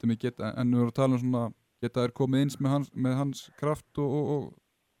við geta, en við vorum að tala svona, geta þær komið eins með hans kraft og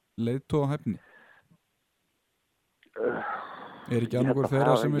leiðtoga hæfni? Ekki annarkur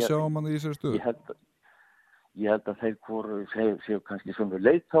þeirra sem við sjáum hann í þessari stöðu? Ég held að þeir séu kannski svona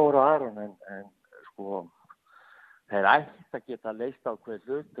leiðtogar á Aron en sko þeir ætti að geta leyst á hverju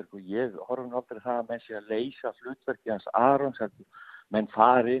hlutverk og ég horfum aldrei það að menn sé að leysa hlutverki hans Arons menn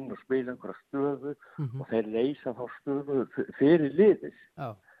fari inn og spila einhverja stöðu og þeir leysa þá stöðu fyrir liðis.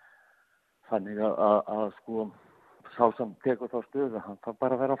 Þannig að sko sá sem tekur þá stöðu hann þarf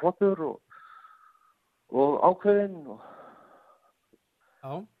bara að vera flottur og ákveðinn og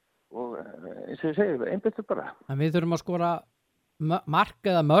eins og ég segi, einbyttur bara. En við þurfum að skora mark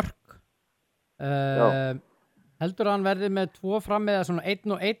eða mörk. Heldur að hann verði með 2 fram eða svona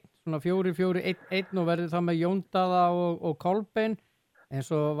 1 og 1, svona 4-4-1-1 og verði það með Jón Daða og Kolbeinn eins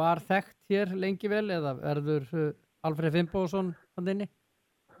og var þekkt hér lengi vel eða verður Alfreð Finnbogason hann inni?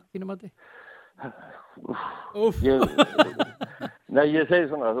 Þínum að þið? Ég segi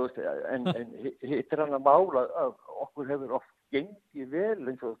svona, þú veist, en hitt hann að mála að okkur hefur oft gengið vel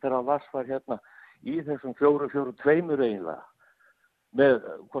eins og þegar Lars var hérna í þessum 4-4-2 eiginlega með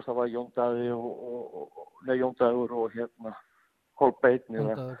hvort það var Jón Daði Jón Daður og hérna Kolbeinn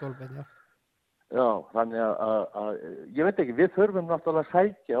já, þannig að ég veit ekki, við þurfum náttúrulega að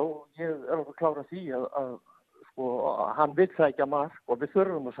sækja og ég alveg klára því að sko, hann vill sækja mark og við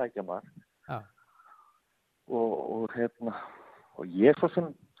þurfum að sækja mark og hérna og ég svo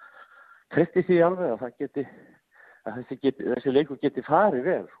sem treysti því alveg að það geti að þessi leikur geti farið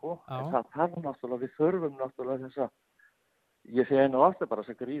vel sko, en það þarf náttúrulega, við þurfum náttúrulega þessa ég segi einu og aftur bara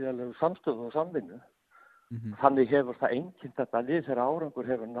þess að gríðarlegu samstöðu og samvinnu. Þannig hefur það einkennt þetta lið þegar árangur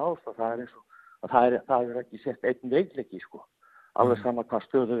hefur náðst og það er eins og það er ekki sett einn veikleiki sko. Alveg sama hvað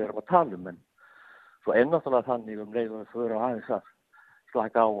stöðu við erum að tala en svo náttúrulega þannig leið og við förum aðeins að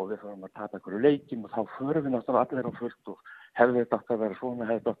slaka á og við förum að tapa einhverju leikjum og þá förum við náttúrulega allir á fullt og hefði þetta átt að vera svona,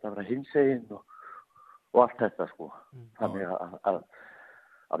 hefði þetta átt að vera hinsegin og allt þetta sko. Þannig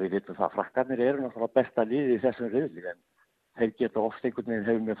að við vitum það frakkarnir eru náttúrulega besta liðið í þessum riðli en þeir geta oft einhvern veginn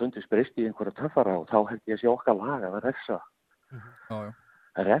hefur mér fundist breyst í einhverja töffara og þá held ég að sé okkar lag að refsa.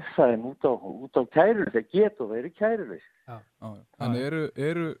 Refsa þeim út á kærur, þeir geta og verið kærur. Þannig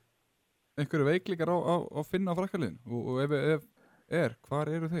eru einhverju veikleikar á finna á frakkarliðin og ef hvar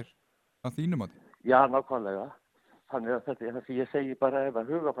eru þeir að þínum að því? Já, nákvæmlega. Þannig að þetta ég segi bara ef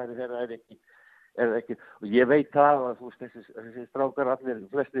að hugafæri þeirra er ekki og ég veit það að þú veist þessi strákar allir,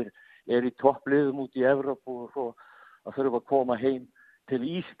 flestir í toppliðum út í Evrópu og svo að þurfa að koma heim til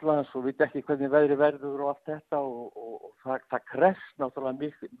Íslands og veit ekki hvernig veðri verður og allt þetta og það krefst náttúrulega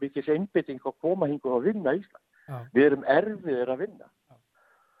mikið einbytting að koma hingur og vinna Ísland. Við erum erfiðir að vinna.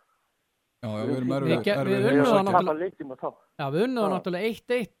 Við erum erfiðir að tapa leikjum og þá. Við unnum það náttúrulega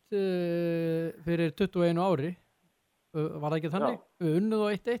 1-1 fyrir 21 ári. Var það ekki þannig? Við unnum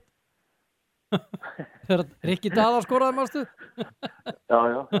það 1-1. Þegar Rikki Daða skoraði mástu? Já.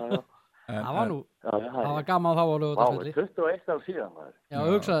 Það var nú, það var gaman þá á Laugardalsvelli. Það var 21 ár síðan maður. Já,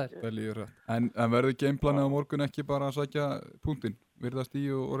 hugsaðir. Það líður rætt. En verður gameplanið á morgun ekki bara að sækja punktinn? Virðast í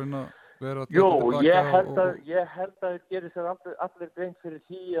og reyna vera að Jú, ég held að það gerir sér allir grein fyrir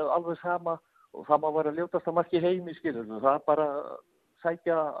því að alveg sama og það má vera ljótasta marki heimi skilur. Það er bara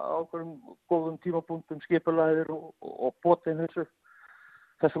sækja á einhverjum góðum tímapunktum skipulagðir og bóta inn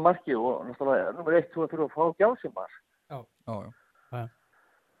þessu marki og náttúrulega nummer 1, 2 og 3 að fá gjálsimar. Já.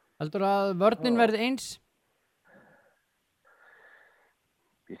 Heldur að vörnin verði eins?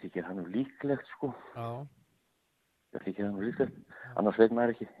 Ég þykir það nú líklegt sko. Ég þykir það nú líklegt. Annars veit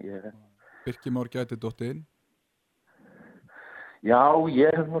maður ekki. Birkir Már gæti dottið inn? Já,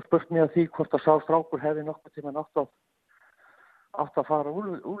 ég hef nú spurt mig að því hvort að sá strákur hefði nokkuð tíma átt að fara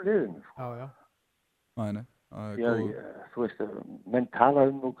úr liðinu. Já. Nei. Þú veist, menn tala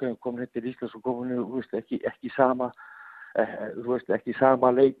nú komin hittir Íslands og komin ekki sama þú veist, ekki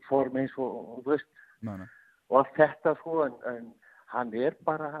sama leikform eins og þú veist, og allt þetta sko, en hann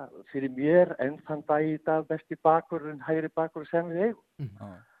bara fyrir mér enn þann dag í dag besti bakvörður, hægri bakvörður sem við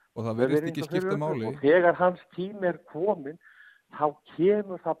eigum. Og það verðist ekki skipta máli. Og þegar hans tími komin, þá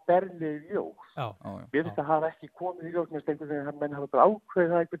kemur það berlið í ljós. Við veist að hafa ekki komið í ljós með einhvern veginn, menn hafa bara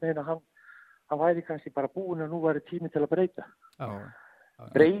ákveðið það einhvern veginn að hann væri kannski bara búinn að nú væri tími til að breyta.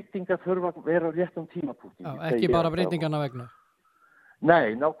 Breytingar þurfa að vera á réttum tímapunkti. Ekki bara breytingarna vegna.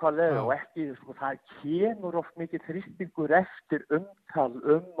 Nei, nákvæmlega og ekki, sko, það kemur oft mikið þrýstingur eftir umtal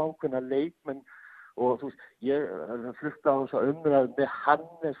ákveðna leikmenn og þú veist, ég flutti á þess að umræðu með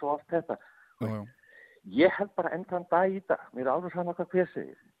Hannes og allt þetta. ég held bara endan dag í dag, mér er alveg saman hvað hver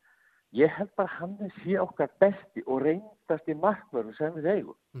segir. Ég held bara hann sé okkar besti og reyndasti markvörður sem við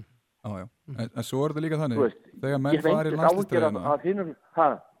eigum. Já. En svo er þetta líka þannig, þegar menn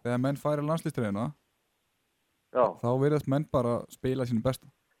færi landslýstreyna, þá verðast menn bara spila sínu besta.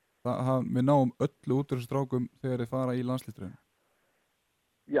 Við náum öllu út úr þessu strákum þegar þeir fara í landslýstreyna.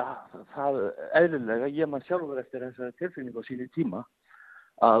 Já, það eðlilega, ég man sjálfur eftir þessa tilfinningu á sínu tíma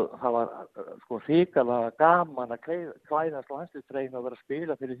að það var sko hrikalega gaman að klæðast landslýstreyna og vera að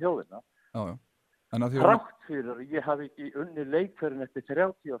spila fyrir þjóðina. Já. Þrátt fyrir að ég hafi ekki unni leikferðin eftir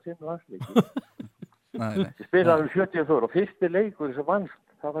 35 landsleiki. Ég spilaði 74 og fyrsti leikur sem vannst,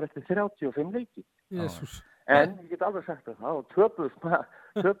 það var eftir 35 leiki. Jesus. En ég get alveg sagt það og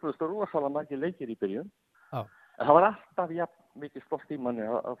töpuðust rosalega margir leikir í byrjun. En það var alltaf mikið stolt í manni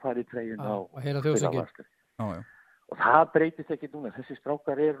að fara í treyjuna og spila landsleik. Og það breytist ekki núna. Þessi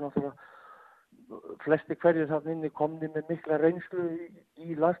strákar eru náttúrulega flesti hverjir þarna inni komni með mikla reynslu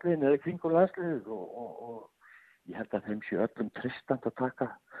í landsliðinu eða kringum landsliðinu og ég held að þeim sé öllum tristant að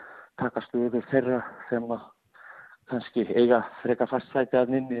taka stöður þeirra sem að kannski eiga frekar fastsæti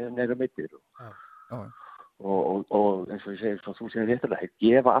að inni neira meittir og eins og ég segir svo þú segir réttilega, þeir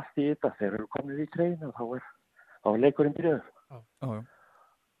gefa allt í þetta þeir eru komnið í treyna og þá er leikurinn byrjaður.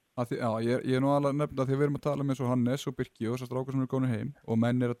 Ég er nú alveg nefnd að því við erum að tala með svo Hannes og Birki og þessar strákar sem eru komin heim og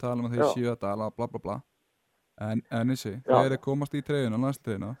menn er að tala um að þeir séu að tala bla bla bla en þegar þeir komast í treyjuna,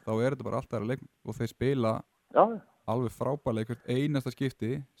 landstreyjuna þá er þetta bara allt aðra leikmenn og þeir spila alveg frábærlega hvert einasta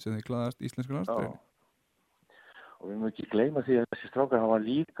skipti sem þeir klæðast íslensku landstreyjunni. Og við mögum ekki gleyma því að þessi strákar hafa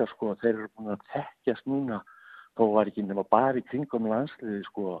líka sko, þeir eru búin að þekkjast núna þó var ekki nema bara í kringum landsliði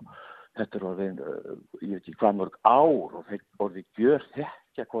sko. Þetta er orðin, ég veit ekki hvað mörg ár og þeir orðið gjör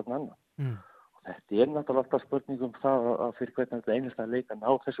þekkja hvern annan. Og þetta er náttúrulega alltaf spurning um það að fyrir hvernig þetta einasta leika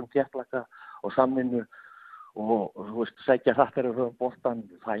ná þessum þéttlaka og samvinnu og þú veist, sækja hrattar og höfum boltan,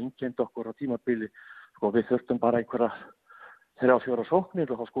 það einkenndi okkur á tímabili. Sko við þurftum bara einhverja 3-4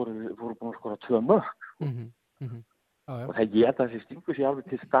 sóknir og þá voru búin að skora 2 mörk. Og það geta þessi stingu sér alveg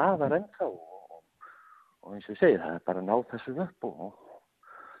til staðar ennþá og eins og ég segi, það er bara að ná þessu upp og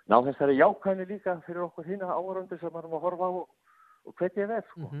ná þessari jákvæðni líka fyrir okkur hina áhorfendur sem erum að horfa á og hvernig er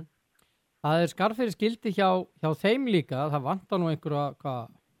sko. Það er skarfið skildi hjá þeim líka, það vantar nú einhverja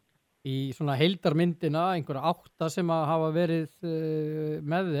í svona heildarmyndina, einhverja 8 sem að hafa verið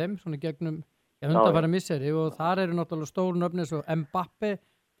með þeim, svona gegnum undanfæra misseri og þar eru náttúrulega stóru nöfni svo Mbappe,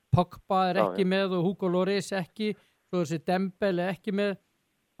 Pogba er ekki með og Hugo Lloris ekki, svo þessi Dembele ekki með,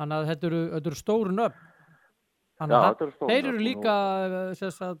 þannig að þetta eru stóru nöfn. Þannig að þeir eru líka,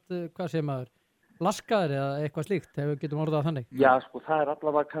 hvað segir maður, laskaðir eða eitthvað slíkt, ef við getum orðað þannig. Já, sko, það er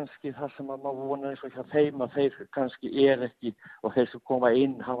allavega kannski það sem að maður vona eins og hjá þeim að þeir kannski er ekki, og þeir sem koma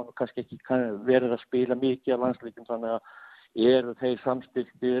inn hafa kannski ekki verið að spila mikið af landsleikum, þannig að eru þeir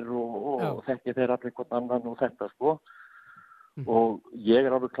samstiltir og þekkja þeir allir hvern annan og þetta, sko. Og ég er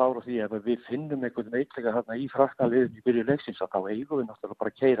alveg klár á því að ef við finnum einhvern veikleika þarna í fraknaliðin í byrju leiksins, þá eigum við náttúrulega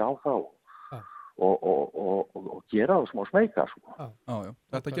bara að keyra á þá. Og gera það smá smeyka sko.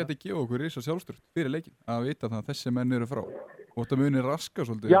 Þetta geti gefa okkur risa sjálfstjórn fyrir leikin að vita það að þessi menn eru frá og þetta muni raska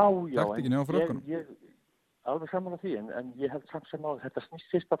svolítið taktíkinni á frökkunum. Ég alveg saman á því en ég held samt sem á þetta snýst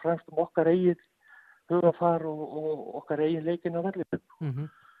fyrst og fremst okkar eigin hugafar og okkar eigin leikin á vellinum.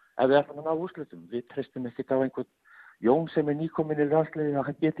 Ef við ætlum að ná úrslitum, við treystum ekkert á einhvern Jón sem er nýkominn í landsliðinu að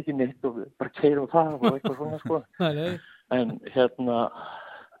hann get ekki neitt og bara keyrum það og eitthvað svona sko. En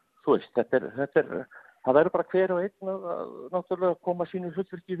þú veist, það verður bara hver og einn að náttúrulega koma sínu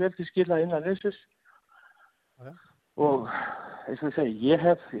hlutverki vel til skila innan liðsins. Og eins og ég segi, ég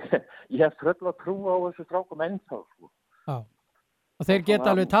hef tröll að trúa á þessu strákum ennþá. Sko. Og þeir geta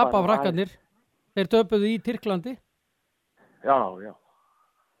alveg tapa af rakkarnir. Þeir töpuðu í Tyrklandi. Já.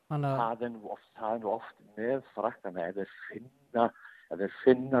 Það er nú oft með frakkarna ef þeir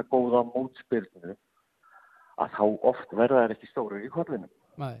finna góða mótspyrnu að þá oft verða þeir ekki stórir í kollinum.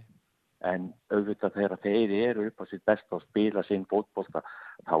 Nei. En auðvitað þegar þeir eru upp á sitt besta og spila sinn fótbolta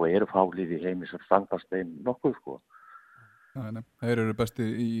þá eru fálið í heimi sem standast þeim nokkuð sko. Nei, þeir eru besti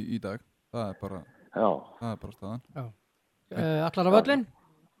í dag. Það er bara staðan. Allar á völlin?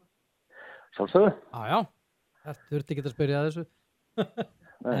 Sjálfsögðu. Já. Það þurfti ekki að spyrja þessu.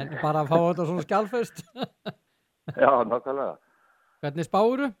 En bara að fá þetta svona skjálfest. Já, nákvæmlega. Hvernig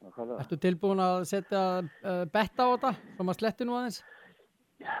spáru? Ertu tilbúin að setja betta á þetta? Svo maður sletti nú aðeins?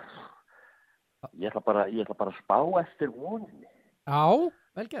 Já, ég ætla bara að spá eftir voninni. Já,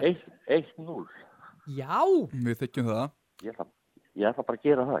 vel gert. 1-0. Já. Við þykjum það. Ég ætla bara að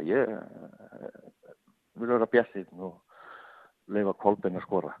gera það. Ég vil vera bjartinn og leyfa Kolbeinn að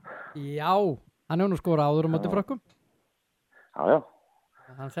skora. Já, Hann hefur nú skorað áður á móti Frökkum. Já.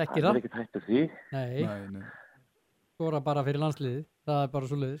 Hann þekkir Það það. er ekkert hættur því. Nei. Skora bara fyrir landsliðið. Það er bara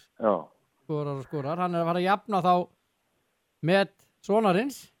svo leiðis. Já. Skorar. Hann er að fara að jafna þá með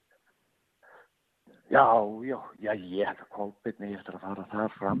sonarins. Já, ég held að Kolbeinni eftir að fara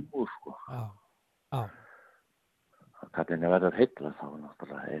þar fram úr, sko. Já. Kallinn er verður heilla, þá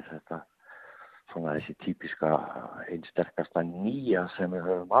náttúrulega er þetta svona þessi típiska einsterkasta nýja sem við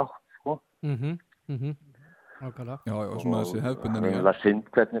höfum átt, sko. Nákvæmlega. Já, svona þessi hefðbundin nýja. Það er synd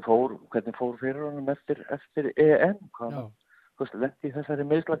hvernig fór fyrir honum eftir EM, hvað lendi í þessari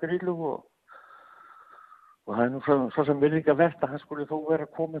meiðslagrillu og það er nú svo sem virðing að verta, hann skulle þó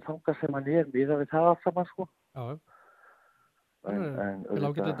vera komið þangað sem hann er, miðað við það allt saman, sko. Já. En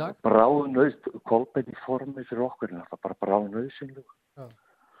bráðnauðst Kolbeinn í formi fyrir okkur, það er bara bráðnauðsynlu. Já,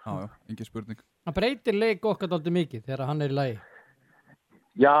 engin spurning. Hann breytir leik okkar dálítið mikið þegar hann er í lagi.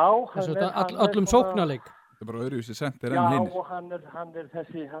 Já, öllum sóknarleik. Það er bara öðruvísi sendir enn hinn. Já, og hann er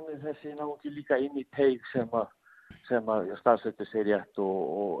þessi náttúrulega líka inn í teig sem að staðsettur sér rétt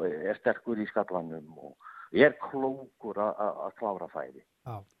og er sterkur í skallanum og er klókur að klára færi.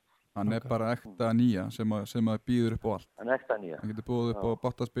 Já. Hann er bara ekta nýja sem að býður upp á allt. Hann er ekta nýja. Hann getur búið upp á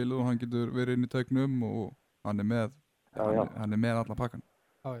battaspilu og hann getur verið inn í taugnum og hann er með, hann er með alla pakkan.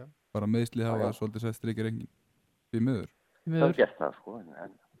 Já. Bara meðsli hafa svolítið sett strikir engin. Því miður. Það er gert það, sko.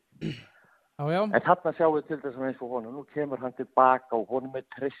 En þarna sjáum við til þess að eins og honum, nú kemur hann tilbaka og honum er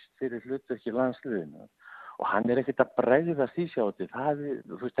treyst fyrir hlutverki landsliðinu. Og hann er ekkert að bregðast í sjátti.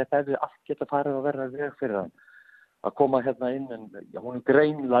 Þetta hefði allt geta farið að verða veg fyrir hann. Að koma hérna inn, en hún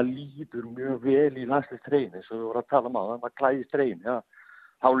greinilega líður mjög vel í landsliðstreyin, eins og við vorum að tala um á það, maður klæðist treyin,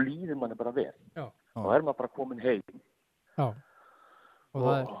 þá líður manni bara vel. Já. Þá er maður bara komin heim. Já.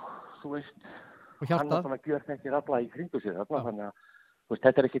 Og þú veist, hann er svona gjör þekkir alla í kringu sér þarna, þannig að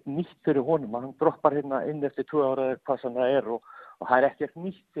þetta er ekkert nýtt fyrir honum, hann droppar hérna inn eftir 2 ára eða hvað sem það er og það er ekkert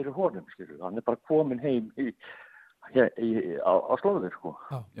nýtt fyrir honum, skilur, hann er bara komin heim á slóður, sko.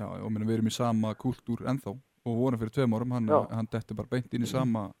 Já, og við erum í sama kultúr ennþá. Og vorum fyrir 2 árum, hann detti bara beint inn í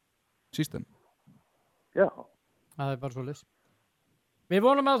sama system. Já. Það er bara svoleiðis. Við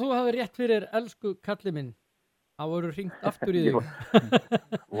vonum að þú hafi rétt fyrir elsku kalli minn. Það voru hringt aftur í þig.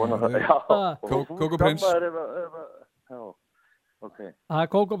 Vonum það, já. Kókoprins. Já, ok. Það er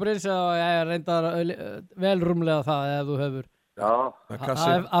Kókoprins og ég reyndar vel rúmlega það ef þú hefur. Já.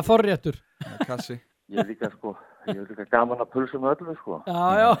 Það er forréttur. Kassi. Ég er líka gaman að pulsa með öllu, sko.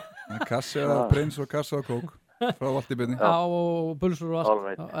 Já. Kassi eða prins og kassa og kók. Frá allt í byrni. Já, og pulsur og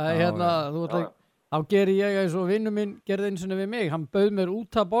allt. Þá gerir ég eins og vinnu minn gerði eins og við mig. Hann bauð mér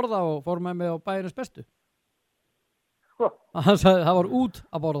út að borða og fór með mig á Bæjarins bestu. Sko? Hann sagði það var út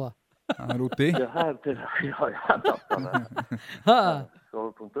að borða. Það er úti. Já, það er til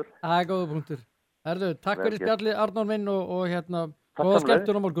góða punktur. Það er góða punktur. Herðu, takk fyrir spjallið Arnór minn og góða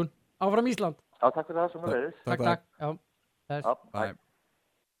skemmtun á morgun. Áfram Ísland. Já, takk fyrir það sem að leiðis. Takk. Já, þess.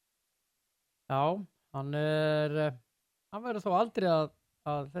 Já, hann verður þó aldrei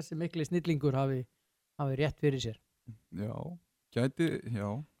að þessi mikli snillingur hafi rétt fyrir sér. Já,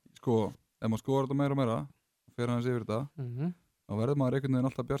 sko, ef maður skoðar þetta meira og meira, fer hans yfir þetta, þá verður maður einhvern veginn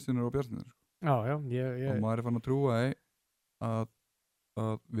alltaf bjartsýnur og bjartsýnur. Já, og maður er fann að trúa að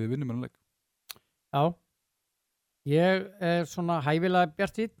við vinnum hennar leik. Já, ég er svona hæfilega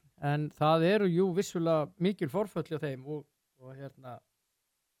bjartsýnn, en það eru vissulega mikil forföll hjá þeim og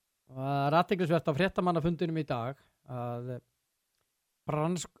það er athyglisvert á fréttamannafundinum í dag að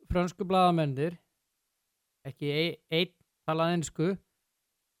frönsku blaðamennir ekki einn talað ensku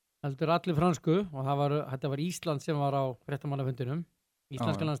heldur allir fransku og þetta var Ísland sem var á fréttamannafundinum,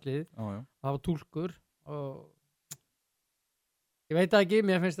 íslenska landslið, það var túlkur og ég veit ekki,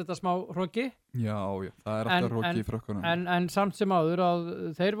 mér finnst þetta smá hroki. Já, það er alltaf hroki í frökkunum. En samt sem áður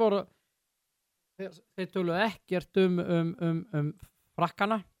að þeir töluðu ekkert um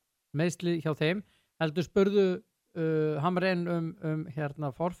frakkana, meiðsli hjá þeim, heldur spurðu Hamrén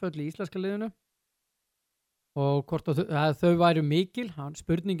forföll í íslenska liðinu og hvort þau væru mikil,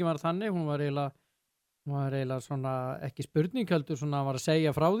 spurningin var þannig, hún var eiginlega svona, ekki spurning heldur svona, hann var að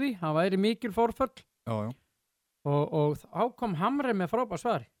segja frá því, hann væri mikil forföll. Já. Og þá kom Hamrén með frábært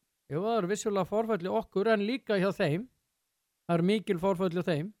svar. Jú, það eru vissulega forföll í okkur en líka hjá þeim. Það eru mikil forföll hjá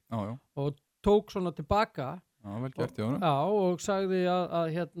þeim. Já. Og tók svona tilbaka. Já, vel gert hjá hann. Já, og sagði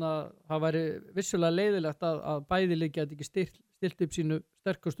að það væri vissulega leiðilegt að bæðilið geti ekki stilt upp sínu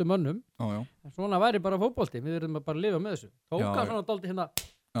sterkustu mönnum. Já. En svona væri bara fótbolti. Við verðum bara að lifa með þessu. Tóka svona dálítið hérna.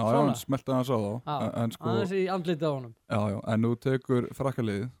 Já, hann smeltaði hans á þá. Já, aðeins í andlitið á honum. Já, en nú tekur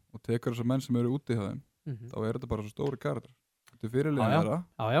frakkaliðið og tekur þessar menn sem eru úti hjá þeim. Þá er þetta bara svo stóri karakter. Þetta er fyrirliðin þeirra.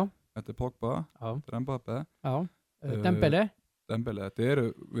 Já. þetta er Pogba, þetta er Mbappé. Dembele, þetta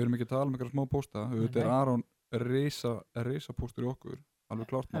við erum ekki að tala um einhverja smá pósta, þetta er Aron risa póstur í okkur, alveg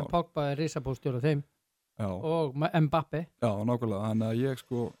klárt mál. Pogba er risapóstur á þeim og Mbappé. Já, nákvæmlega, þannig að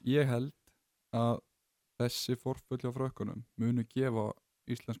ég held að þessi forföll á frökkunum munu gefa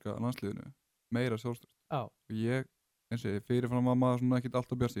íslenska landsliðinu meira sjálfstraust. Og ég, eins og ég fyrirfram að maður svona ekkert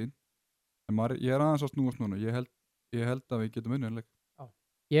allt á björnsín, en ég er aðeins að snúast núna, ég held að við getum unnið leik.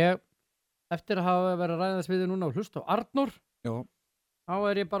 Ég, eftir að hafa verið að ræða þess við núna og hlusta á Arnór, þá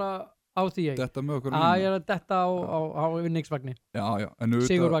er ég bara á því Þetta með okkur ég er að detta á vinningsvagnin. En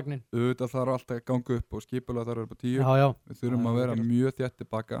Sigurvagnin. Auðvitað þarf alltaf að ganga upp og skipulega þarf að vera upp á 10. Við þurfum að vera mjög þétt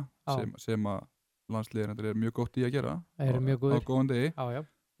tilbaka sem að landsliðin er mjög gott í að gera á góðan degi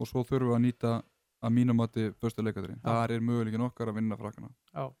og svo þurfum við að nýta að mínum mati besta leikadurinn. Það er möguleikin okkar að vinna Frakkana.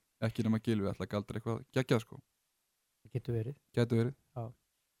 Ekki nema Gylfi ætla að galdra eitthvað geggjað sko. Getur verið.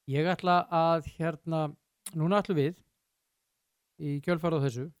 Ég ætla að núna ætlum við í kjölfar á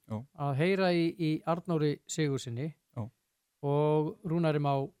þessu að heyra í Arnóri Sigurðssyni og Rúnari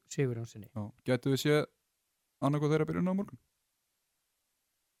Má Sigurjónsssyni. Gætu við séð annarkoð þeirra byrjun á morgun?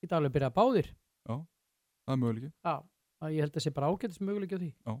 Geta alveg byrjað báðir. Það er möguleiki. Ég held að sé bara ágætis möguleiki á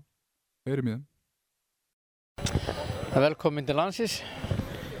því. Heyrim í þeim. Velkomin til landsins.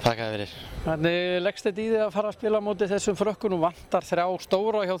 Takk að fyrir. Hvernig leggst þetta í þig að fara að spila á móti þessum frökkunum, vantar 3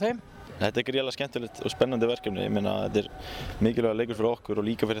 stóra hjá þeim? Þetta er gríðarlega skemmtilegt og spennandi verkefni. Ég meina þetta er mikilvægur leikur fyrir okkur og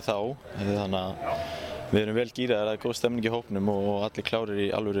líka fyrir þá. Þannig að við erum vel gíraðir, það er góð stemning í hópnum og allir klárir í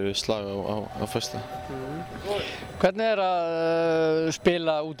alvöru slag á föstu. Hvernig er að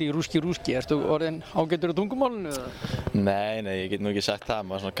spila út í rúski? Ertu orðinn ágætur á tungumálinu? Nei, ég get nú ekki sagt það.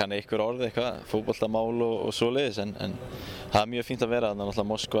 Maður kann einhver orð, eitthvað, fótboltamál og svoleiðis, en það er mjög fínt að vera. Þannig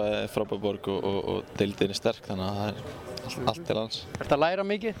að Moskva er frábær borg og deildin er sterk, þannig að það er allt til lands. Ertu að læra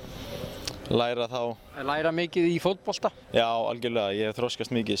mikið? Læra mikið í fótbolta? Já, algjörlega. Ég hef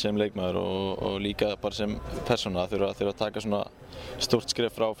þroskast mikið sem leikmaður og líka bara sem persóna þurfa að taka svona stórt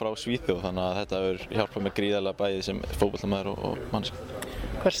skref frá Svíþjóð, þannig að þetta hefur hjálpað mig gríðarlega bæði sem fótboltamaður og mannskap.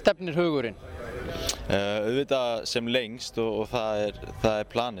 Hvert stefnir hugurinn? Auðvitað sem lengst og það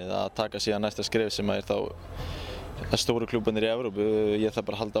er planið að taka síðan næsta skref sem er þá stóru klúbarnir í Evrópu. Ég þarf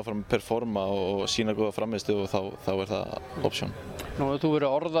bara að halda áfram að performa og sína góða frammistöðu og þá er það option. Nú þú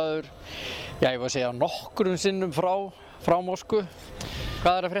verið orðaður, ég var að segja nokkrum sinnum frá Moskvu.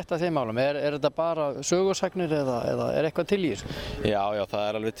 Hvað er að frétta af þeim málum? Er þetta bara sögursagnir eða er eitthvað til í þessu? Já, það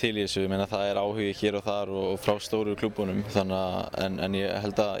er alveg til í þessu. Ég meina það er áhugi hér og þar og frá stóru klúbunum. En ég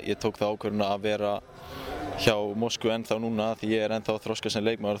held að ég tók það ákvörðun að vera hjá Moskvu ennþá núna því ég er ennþá að þroska sem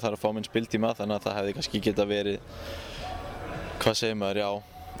leikmaður og þarf að fá minn spiltíma, þannig að það hefði kannski geta verið, hvað segir maður,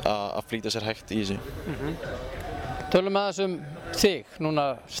 að flýta sér hægt í þessu. Tölum aðeins þig, núna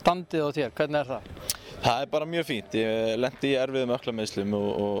standið á þér, hvernig er það? Það er bara mjög fínt. Ég lenti í erfiðum öklameiðslum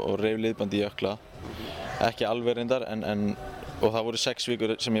og reif liðbandi í ökla. Ekki alveg reyndar, og það voru 6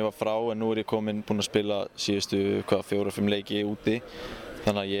 vikur sem ég var frá, en nú er ég búinn að spila síðustu 4-5 leiki úti.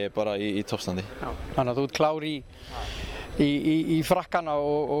 Þannig að ég er bara í toppstandi. Þannig að þú ert klár í frakkana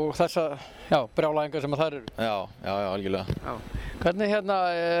og þessa brjálæðingar sem þar eru? Já, algjörlega. Hvernig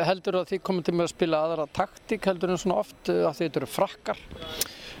heldur þú að þið komið til með að spila aðra taktík heldur en svona oft að þið eru frakkar?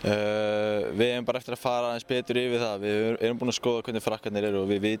 Við erum bara eftir að fara aðeins betur yfir það. Við erum búin að skoða hvernig frakkarnir eru og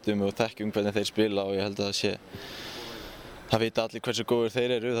við vitum og þekkjum hvernig þeir spila og ég held að það vita allir hversu góður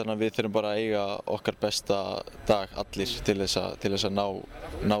þeir eru, þannig að við þurfum bara að eiga okkar besta dag allir til þess að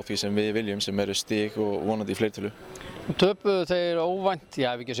ná því sem við viljum, sem eru stig og vonandi í fleirtölu. Töpuðu þeir óvænt,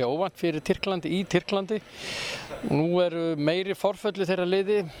 ég hef ekki að segja óvænt, fyrir Tyrklandi í Tyrklandi og nú eru meiri forföllu þeirra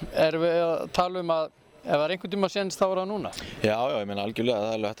liði. Erum við að tala um að ef það er einhvern tíma séns þá er það núna? Já, ég meina algjörlega,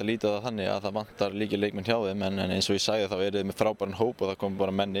 það er alveg hægt að líta það þannig að það vantar líka leikmenn hjá þeim, en eins og ég sagði þá eru þeir með frábæran hóp og það komur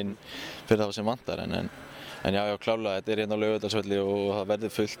bara menn inn fyrir það sem vantar, en já, klárlega, þetta er hérna á Laugardalsvelli og það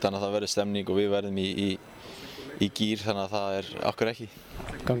verður fullt, þannig að það verður stemning og við verðum í gír, þannig að það er okkur ekki.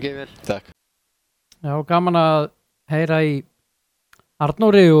 Gangið vel. Takk. Já, gaman að heyra í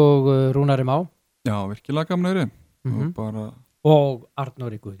Arnóri og Rúnari Má. Já, virkilega gaman að heyra. Og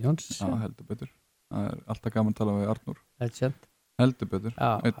Arnóri Guðjóns. Já, heldur betur. Það er alltaf gaman að tala við Arnór. Heldur betur.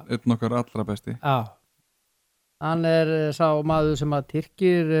 Einn okkar allra besti. Já. Hann er sá maður sem að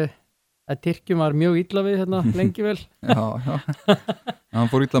Tyrkjum var mjög illa við hérna lengi vel. Já. Hann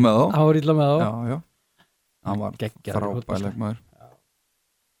fór illa með þá. Já. Hann var frábærleg maður.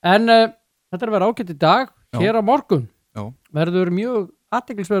 En þetta er að vera ágætt í dag. Hér á morgun verður mjög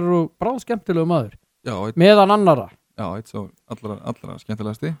athyglisverður og bráðskemmtilegu maður. Meðan annara. Já, eitt svo allra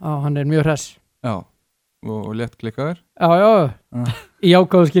skemmtilegasti. Já, hann er mjög hress. Já, og létt klikkaður. Já, í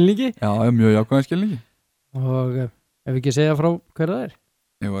jákvæðu skilningi. Já, mjög jákvæðu skilningi. Og ef ekki segja frá hver það er?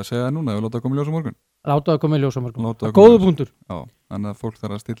 Ég var að segja það núna, við láta það koma í ljós á morgun. Láta það koma í ljós á morgun. Góðu punktur. Já, þannig að fólk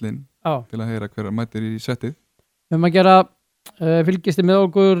þarf að stilla inn til að heyra hver mætir í settið. Við höfum að gera, fylgist með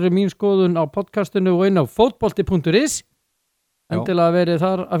okkur mín skoðun á podcastinu og inn á fotbolti.is. Endilega verið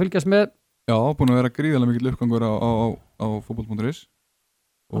þar að fylgjast með. Já, búin að vera gríðarlega mikill uppgangur á fotboll.is.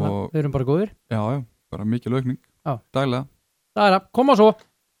 Við erum bara góðir. Já, bara mikil aukning. Daglega. Það er að koma svo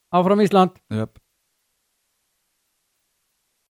áfram Ísland. Jöp.